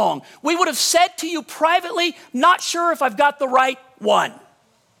getting along. We would have said to you privately, not sure if I've got the right one.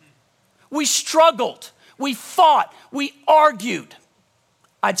 We struggled. We fought. We argued.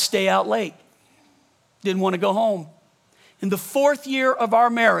 I'd stay out late. Didn't want to go home. In the 4th year of our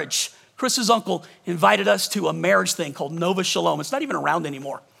marriage, Chris's uncle invited us to a marriage thing called Nova Shalom. It's not even around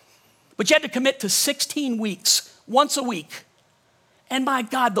anymore. But you had to commit to 16 weeks, once a week. And my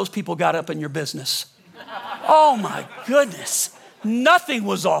God, those people got up in your business. Oh my goodness. Nothing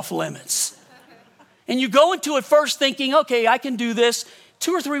was off limits. And you go into it first thinking, okay, I can do this.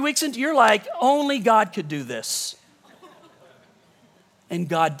 2 or 3 weeks into, you're like, only God could do this. And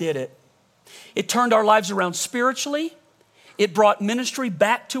God did it. It turned our lives around spiritually. It brought ministry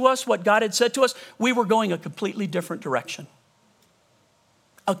back to us, what God had said to us. We were going a completely different direction.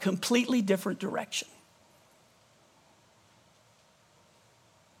 A completely different direction.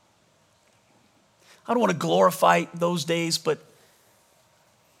 I don't want to glorify those days, but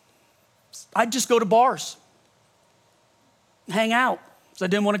I'd just go to bars, hang out, because I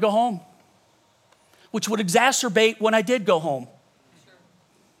didn't want to go home, which would exacerbate when I did go home.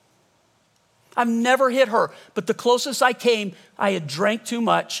 I've never hit her, but the closest I came, I had drank too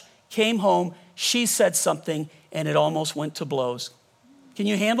much, came home, she said something, and it almost went to blows. Can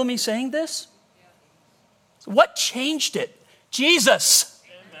you handle me saying this? So what changed it? Jesus.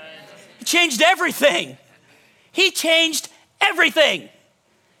 He changed everything. He changed everything.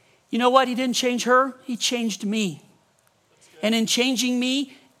 You know what? He didn't change her. He changed me. And in changing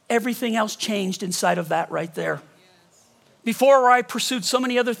me, everything else changed inside of that right there. Before I pursued so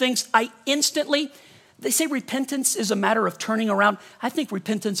many other things, they say repentance is a matter of turning around. I think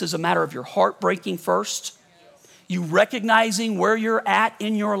repentance is a matter of your heart breaking first. You recognizing where you're at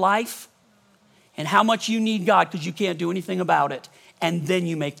in your life and how much you need God because you can't do anything about it. And then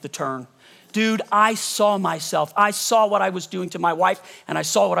you make the turn. Dude, I saw myself. I saw what I was doing to my wife, and I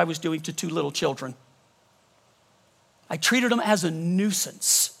saw what I was doing to 2 little children. I treated them as a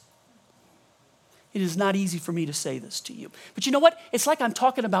nuisance. It is not easy for me to say this to you. But you know what? It's like I'm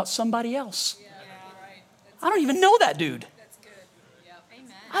talking about somebody else. Yeah, right. I don't even know that dude. That's good. Yeah.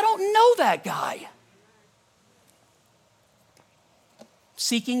 Amen. I don't know that guy.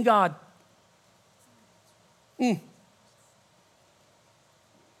 Seeking God.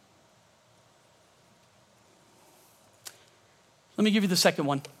 Let me give you the second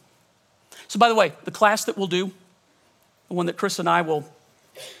one. So by the way, the class that we'll do, the one that Chris and I will,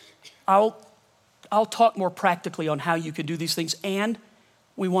 I'll talk more practically on how you can do these things, and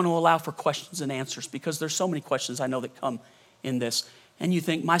we want to allow for questions and answers because there's so many questions I know that come in this. And you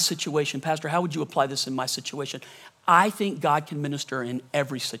think, my situation, Pastor, how would you apply this in my situation? I think God can minister in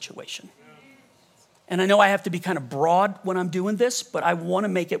every situation. And I know I have to be kind of broad when I'm doing this, but I want to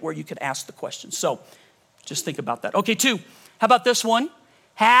make it where you can ask the question. So just think about that. Okay, 2. How about this one?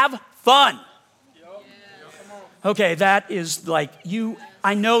 Have fun. Okay, that is like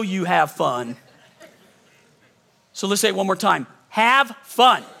I know you have fun. So let's say it one more time. Have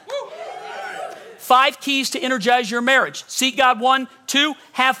fun. 5 keys to energize your marriage. Seek God, 1. 2,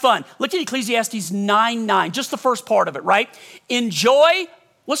 have fun. Look at Ecclesiastes 9:9, just the first part of it, right? Enjoy,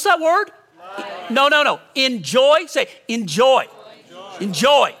 what's that word? No. Enjoy, say enjoy.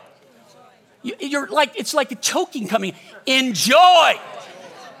 Enjoy. You're like, it's like a choking coming. Enjoy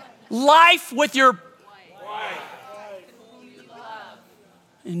life with your wife.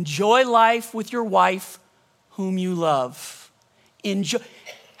 Enjoy life with your wife whom you love. Enjoy.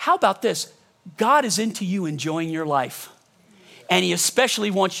 How about this? God is into you enjoying your life. And he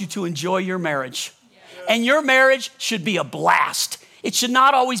especially wants you to enjoy your marriage. And your marriage should be a blast. It should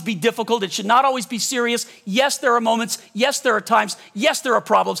not always be difficult. It should not always be serious. Yes, there are moments. Yes, there are times. Yes, there are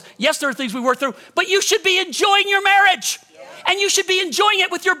problems. Yes, there are things we work through. But you should be enjoying your marriage. And you should be enjoying it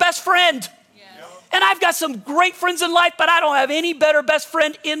with your best friend. And I've got some great friends in life, but I don't have any better best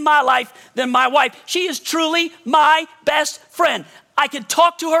friend in my life than my wife. She is truly my best friend. I can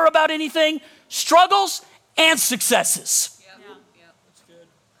talk to her about anything, struggles and successes.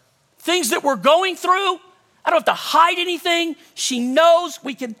 Things that we're going through, I don't have to hide anything. She knows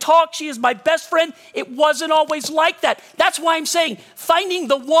we can talk. She is my best friend. It wasn't always like that. That's why I'm saying finding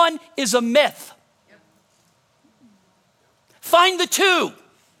the one is a myth. Find the 2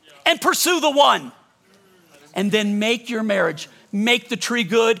 and pursue the 1. And then make your marriage, make the tree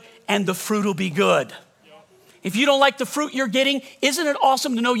good, and the fruit will be good. If you don't like the fruit you're getting, isn't it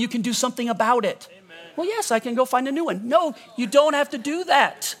awesome to know you can do something about it? Amen. Well, yes, I can go find a new one. No, you don't have to do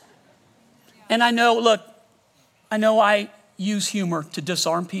that. And I know I use humor to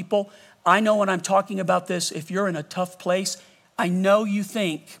disarm people. I know when I'm talking about this, if you're in a tough place, I know you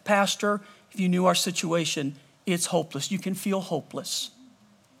think, Pastor, if you knew our situation, it's hopeless. You can feel hopeless.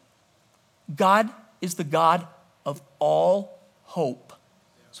 God is the God of all hope.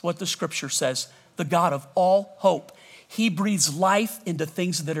 That's what the scripture says. The God of all hope. He breathes life into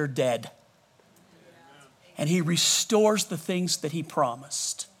things that are dead. And he restores the things that he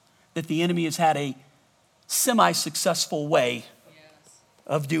promised. That the enemy has had a semi-successful way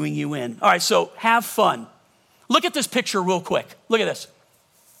of doing you in. All right, so have fun. Look at this picture real quick. Look at this.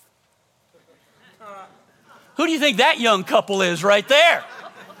 Who do you think that young couple is right there?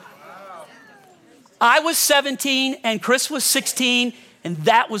 I was 17 and Chris was 16, and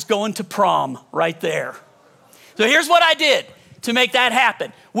that was going to prom right there. So here's what I did to make that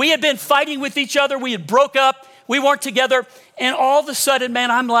happen. We had been fighting with each other. We had broke up. We weren't together. And all of a sudden,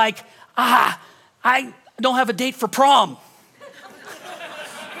 man, I'm like, I don't have a date for prom.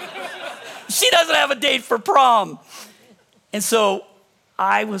 She doesn't have a date for prom. And so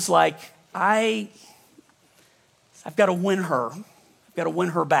I was like, I've got to win her. I've got to win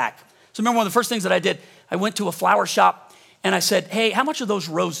her back. So remember one of the first things that I did, I went to a flower shop and I said, hey, how much are those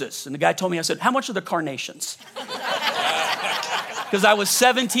roses? And the guy told me, I said, how much are the carnations? Because I was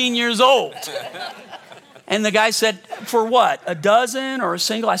 17 years old. And the guy said, for what, a dozen or a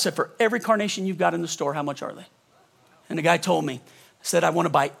single? I said, for every carnation you've got in the store, how much are they? And the guy told me, I said, I want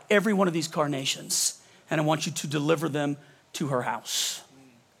to buy every one of these carnations. and I want you to deliver them to her house.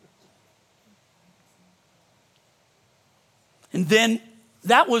 And then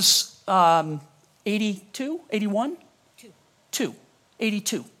that was 82, 81?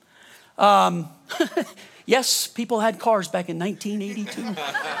 82. Yes, people had cars back in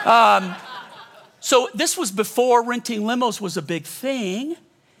 1982. So this was before renting limos was a big thing.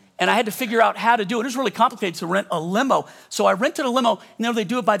 And I had to figure out how to do it. It was really complicated to rent a limo. So I rented a limo, and they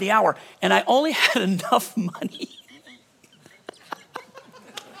do it by the hour. And I only had enough money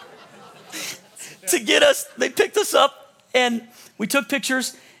to get us. They picked us up, and we took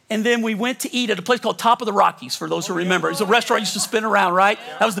pictures, and then we went to eat at a place called Top of the Rockies, for those who remember. It was a restaurant used to spin around, right?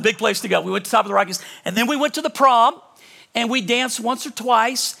 That was the big place to go. We went to Top of the Rockies, and then we went to the prom, and we danced once or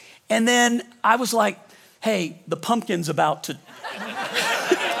twice. And then I was like, hey, the pumpkin's about to...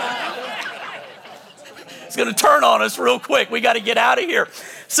 It's going to turn on us real quick. We got to get out of here.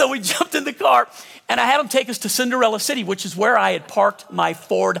 So we jumped in the car, and I had them take us to Cinderella City, which is where I had parked my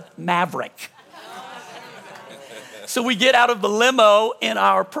Ford Maverick. So we get out of the limo in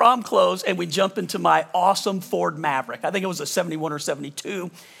our prom clothes, and we jump into my awesome Ford Maverick. I think it was a 71 or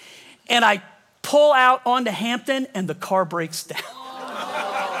 72. And I pull out onto Hampton, and the car breaks down.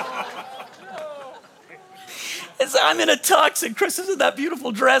 And so I'm in a tux, and Chris is in that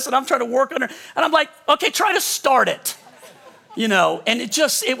beautiful dress, and I'm trying to work on her. And I'm like, okay, try to start it. And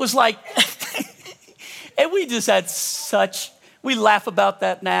it was like, and we just had we laugh about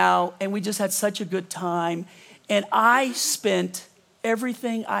that now, and we just had such a good time. And I spent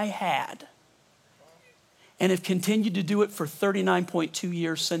everything I had and have continued to do it for 39.2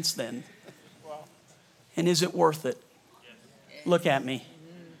 years since then. And is it worth it? Look at me.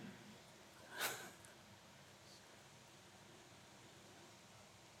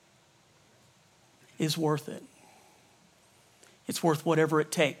 Is worth it. It's worth whatever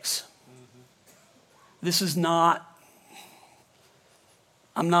it takes. This is not,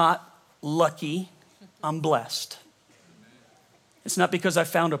 I'm not lucky, I'm blessed. It's not because I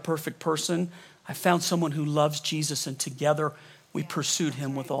found a perfect person. I found someone who loves Jesus, and together we pursued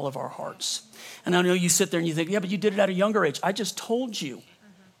him with all of our hearts. And I know you sit there and you think, yeah, but you did it at a younger age. I just told you.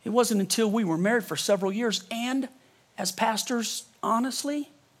 It wasn't until we were married for several years. And as pastors, honestly,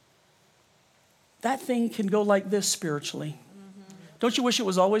 that thing can go like this spiritually. Don't you wish it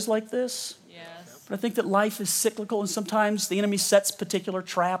was always like this? Yes. But I think that life is cyclical, and sometimes the enemy sets particular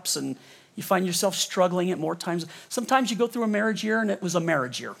traps, and you find yourself struggling at more times. Sometimes you go through a marriage year, and it was a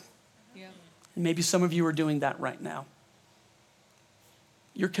marriage year. Yeah. And maybe some of you are doing that right now.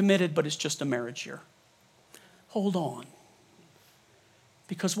 You're committed, but it's just a marriage year. Hold on.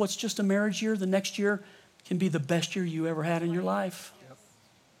 Because what's just a marriage year, the next year can be the best year you ever had in your life.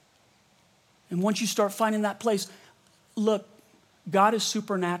 And once you start finding that place, look, God is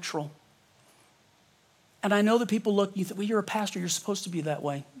supernatural. And I know that people look, you think, well, you're a pastor, you're supposed to be that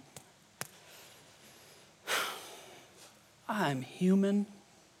way. I'm human,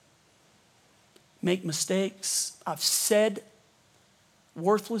 make mistakes. I've said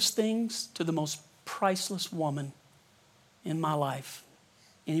worthless things to the most priceless woman in my life.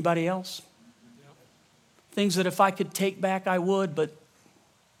 Anybody else? Things that if I could take back, I would, but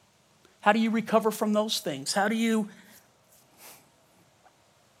how do you recover from those things? How do you?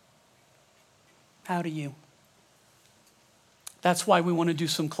 That's why we want to do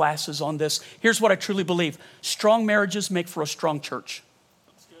some classes on this. Here's what I truly believe. Strong marriages make for a strong church.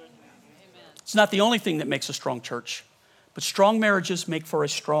 That's good. Amen. It's not the only thing that makes a strong church, but strong marriages make for a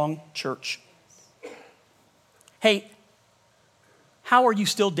strong church. Hey, how are you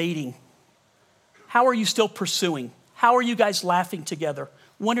still dating? How are you still pursuing? How are you guys laughing together?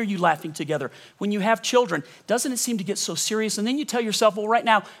 When are you laughing together? When you have children, doesn't it seem to get so serious? And then you tell yourself, well, right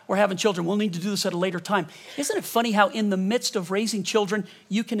now we're having children. We'll need to do this at a later time. Isn't it funny how in the midst of raising children,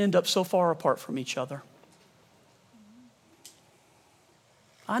 you can end up so far apart from each other?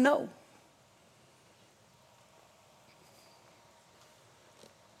 I know.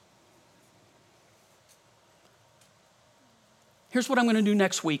 Here's what I'm going to do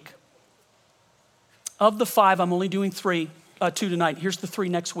next week. Of the 5, I'm only doing 2 tonight. Here's the 3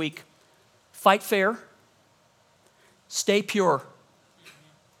 next week. Fight fair. Stay pure.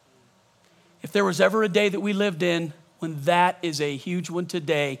 If there was ever a day that we lived in when that is a huge one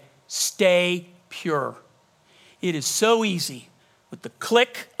today, stay pure. It is so easy with the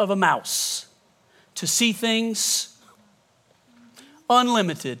click of a mouse to see things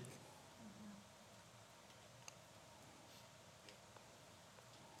unlimited.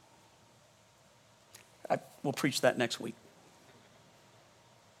 We'll preach that next week.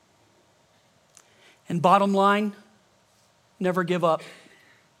 And bottom line, never give up.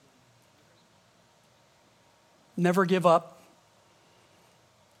 never give up.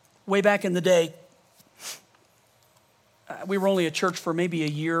 Way back in the day, we were only a church for maybe a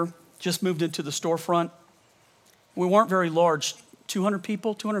year, just moved into the storefront. We weren't very large, 200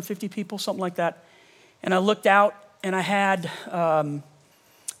 people, 250 people, something like that. And I looked out and I had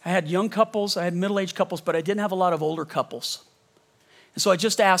young couples, I had middle-aged couples, but I didn't have a lot of older couples. And so I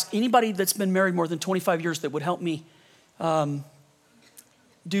just asked anybody that's been married more than 25 years that would help me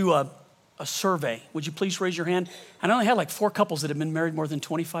do a survey. Would you please raise your hand? And I only had like 4 couples that had been married more than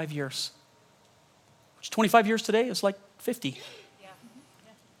 25 years. Which 25 years today is like 50. Yeah.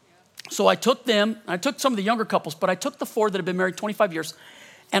 So I took them, I took some of the younger couples, but I took the 4 that had been married 25 years,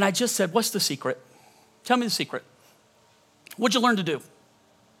 and I just said, what's the secret? Tell me the secret. What'd you learn to do?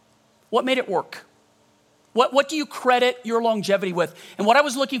 What made it work? What do you credit your longevity with? And what I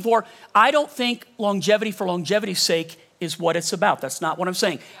was looking for, I don't think longevity for longevity's sake is what it's about. That's not what I'm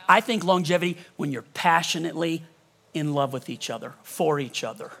saying. I think longevity when you're passionately in love with each other, for each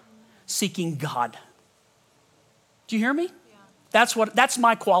other, seeking God. Do you hear me? Yeah. That's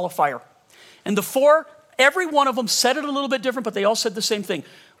my qualifier. And the 4, every one of them said it a little bit different, but they all said the same thing.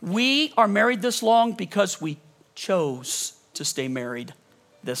 We are married this long because we chose to stay married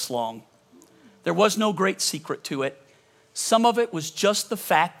this long. There was no great secret to it. Some of it was just the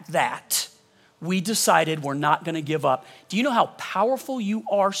fact that we decided we're not going to give up. Do you know how powerful you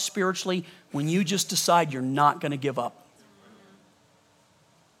are spiritually when you just decide you're not going to give up?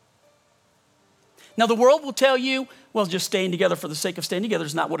 Now, the world will tell you, well, just staying together for the sake of staying together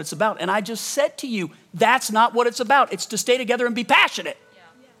is not what it's about. And I just said to you, that's not what it's about. It's to stay together and be passionate. Yeah.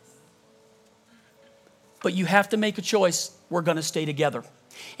 But you have to make a choice. We're going to stay together.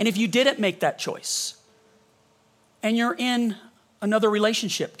 And if you didn't make that choice and you're in another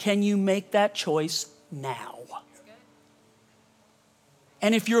relationship, can you make that choice now?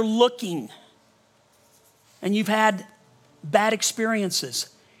 And if you're looking and you've had bad experiences,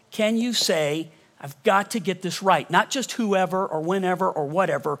 can you say, I've got to get this right? Not just whoever or whenever or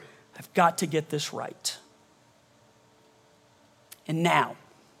whatever. I've got to get this right. And now,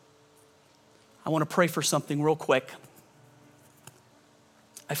 I want to pray for something real quick.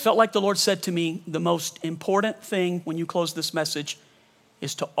 I felt like the Lord said to me, the most important thing when you close this message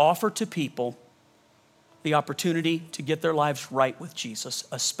is to offer to people the opportunity to get their lives right with Jesus,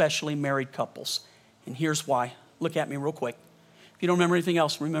 especially married couples. And here's why. Look at me real quick. If you don't remember anything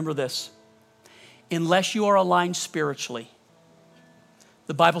else, remember this. Unless you are aligned spiritually,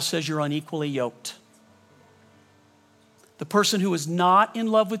 the Bible says you're unequally yoked. The person who is not in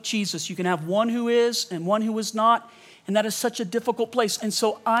love with Jesus, you can have one who is and one who is not, and that is such a difficult place. And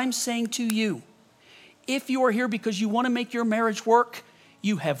so I'm saying to you, if you are here because you want to make your marriage work,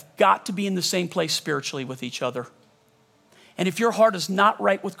 you have got to be in the same place spiritually with each other. And if your heart is not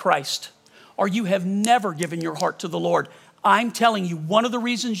right with Christ, or you have never given your heart to the Lord, I'm telling you, one of the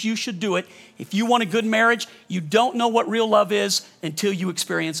reasons you should do it, if you want a good marriage, you don't know what real love is until you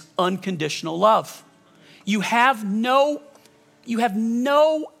experience unconditional love. You have nothing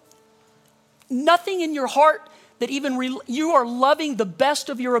in your heart that even you are loving the best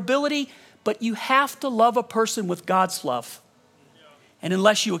of your ability, but you have to love a person with God's love. And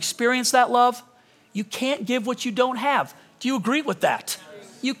unless you experience that love, you can't give what you don't have. Do you agree with that?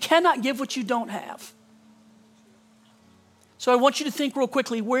 You cannot give what you don't have. So I want you to think real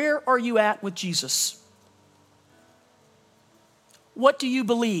quickly, where are you at with Jesus? What do you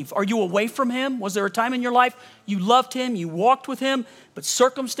believe? Are you away from him? Was there a time in your life you loved him, you walked with him, but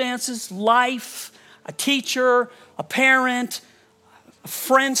circumstances, life, a teacher, a parent, a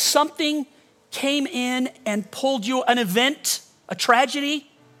friend, something came in and pulled you, an event, a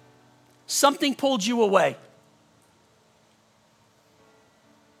tragedy, something pulled you away.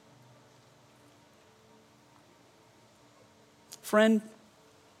 Friend,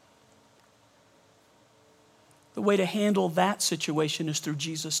 the way to handle that situation is through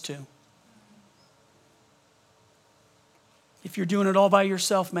Jesus too. If you're doing it all by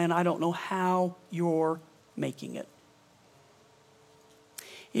yourself, man, I don't know how you're making it.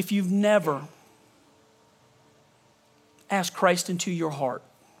 If you've never asked Christ into your heart,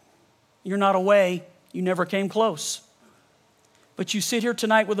 you're not away, you never came close. But you sit here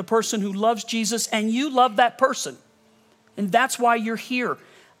tonight with a person who loves Jesus and you love that person. And that's why you're here.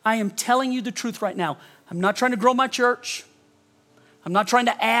 I am telling you the truth right now. I'm not trying to grow my church. I'm not trying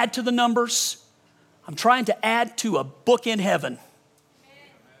to add to the numbers. I'm trying to add to a book in heaven.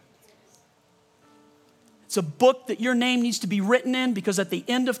 It's a book that your name needs to be written in, because at the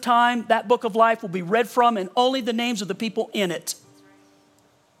end of time, that book of life will be read from, and only the names of the people in it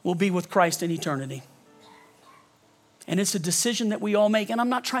will be with Christ in eternity. And it's a decision that we all make. And I'm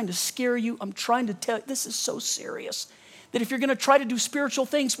not trying to scare you. I'm trying to tell you, this is so serious, that if you're going to try to do spiritual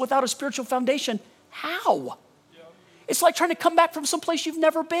things without a spiritual foundation, how? It's like trying to come back from someplace you've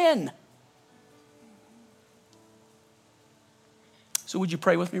never been. So would you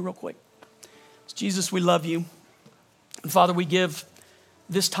pray with me real quick? Jesus, we love you. And Father, we give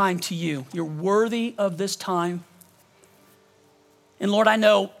this time to you. You're worthy of this time. And Lord, I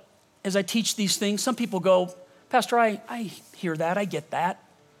know as I teach these things, some people go, Pastor, I hear that, I get that.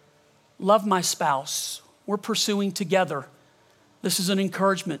 Love my spouse. We're pursuing together. This is an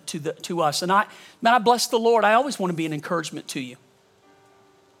encouragement to us. And I bless the Lord. I always want to be an encouragement to you.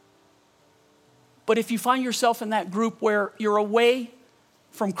 But if you find yourself in that group where you're away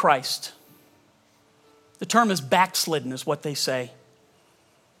from Christ, the term is backslidden is what they say.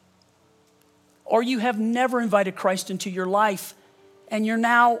 Or you have never invited Christ into your life and you're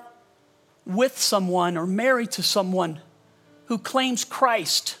now with someone or married to someone who claims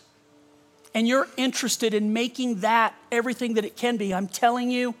Christ and you're interested in making that everything that it can be, I'm telling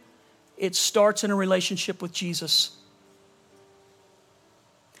you, it starts in a relationship with Jesus.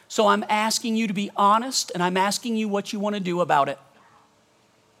 So I'm asking you to be honest and I'm asking you what you want to do about it.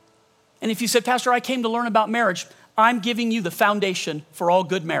 And if you said, Pastor, I came to learn about marriage, I'm giving you the foundation for all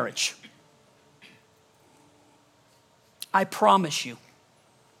good marriage. I promise you.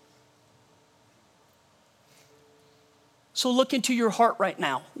 So look into your heart right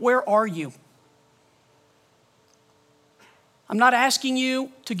now. Where are you? I'm not asking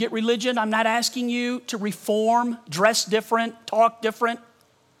you to get religion. I'm not asking you to reform, dress different, talk different.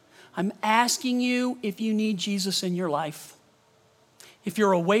 I'm asking you if you need Jesus in your life. If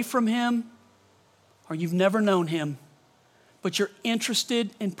you're away from him or you've never known him, but you're interested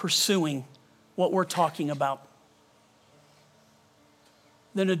in pursuing what we're talking about,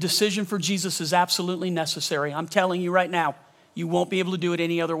 then a decision for Jesus is absolutely necessary. I'm telling you right now, you won't be able to do it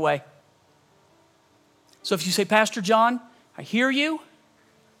any other way. So if you say, Pastor John, I hear you,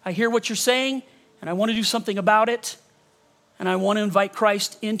 I hear what you're saying, and I want to do something about it, and I want to invite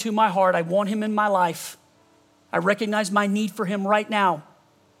Christ into my heart, I want him in my life. I recognize my need for him right now.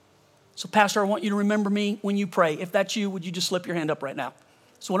 So Pastor, I want you to remember me when you pray. If that's you, would you just slip your hand up right now?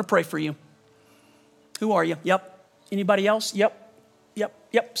 So I want to pray for you. Who are you? Yep. Anybody else? Yep.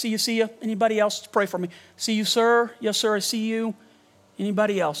 See you. Anybody else? Pray for me. See you, sir. Yes, sir, I see you.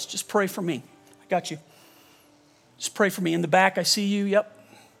 Anybody else? Just pray for me. I got you. Just pray for me. In the back, I see you. Yep.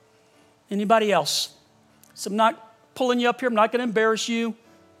 Anybody else? So I'm not pulling you up here. I'm not going to embarrass you.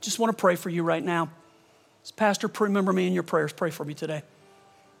 Just want to pray for you right now. Pastor, remember me in your prayers. Pray for me today.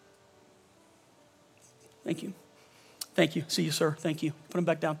 Thank you. Thank you. See you, sir. Thank you. Put them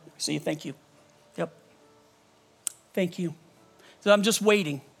back down. See you. Thank you. Yep. Thank you. So I'm just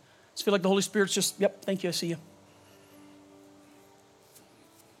waiting. I just feel like the Holy Spirit's just, yep, thank you. I see you.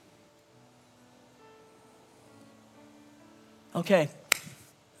 Okay.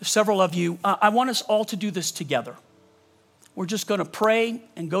 There's several of you. I want us all to do this together. We're just going to pray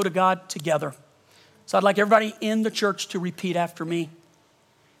and go to God together. So I'd like everybody in the church to repeat after me.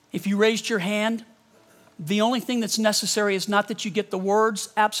 If you raised your hand, the only thing that's necessary is not that you get the words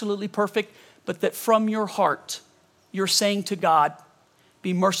absolutely perfect, but that from your heart, you're saying to God,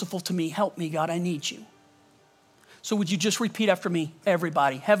 be merciful to me. Help me, God, I need you. So would you just repeat after me,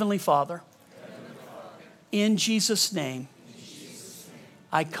 everybody? Heavenly Father, in Jesus' name,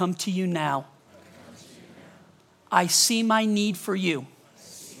 I come to you now. I see my need for you.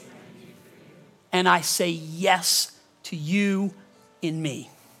 And I say yes to you in me.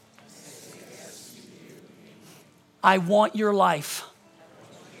 I want your life.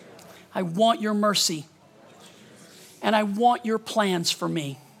 I want your mercy. And I want your plans for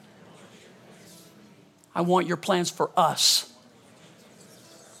me. I want your plans for us.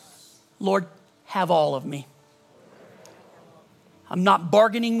 Lord, have all of me. I'm not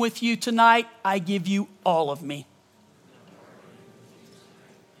bargaining with you tonight. I give you all of me.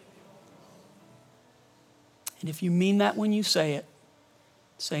 And if you mean that when you say it,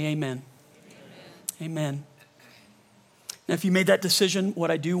 say amen. Amen. Now, if you made that decision,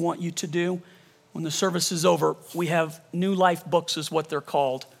 what I do want you to do, when the service is over, we have New Life books is what they're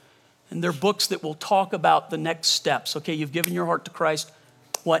called. And they're books that will talk about the next steps. Okay, you've given your heart to Christ.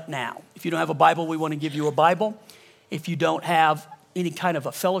 What now? If you don't have a Bible, we want to give you a Bible. If you don't have any kind of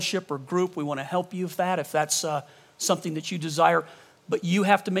a fellowship or group, we want to help you with that if that's something that you desire. But you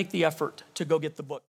have to make the effort to go get the book.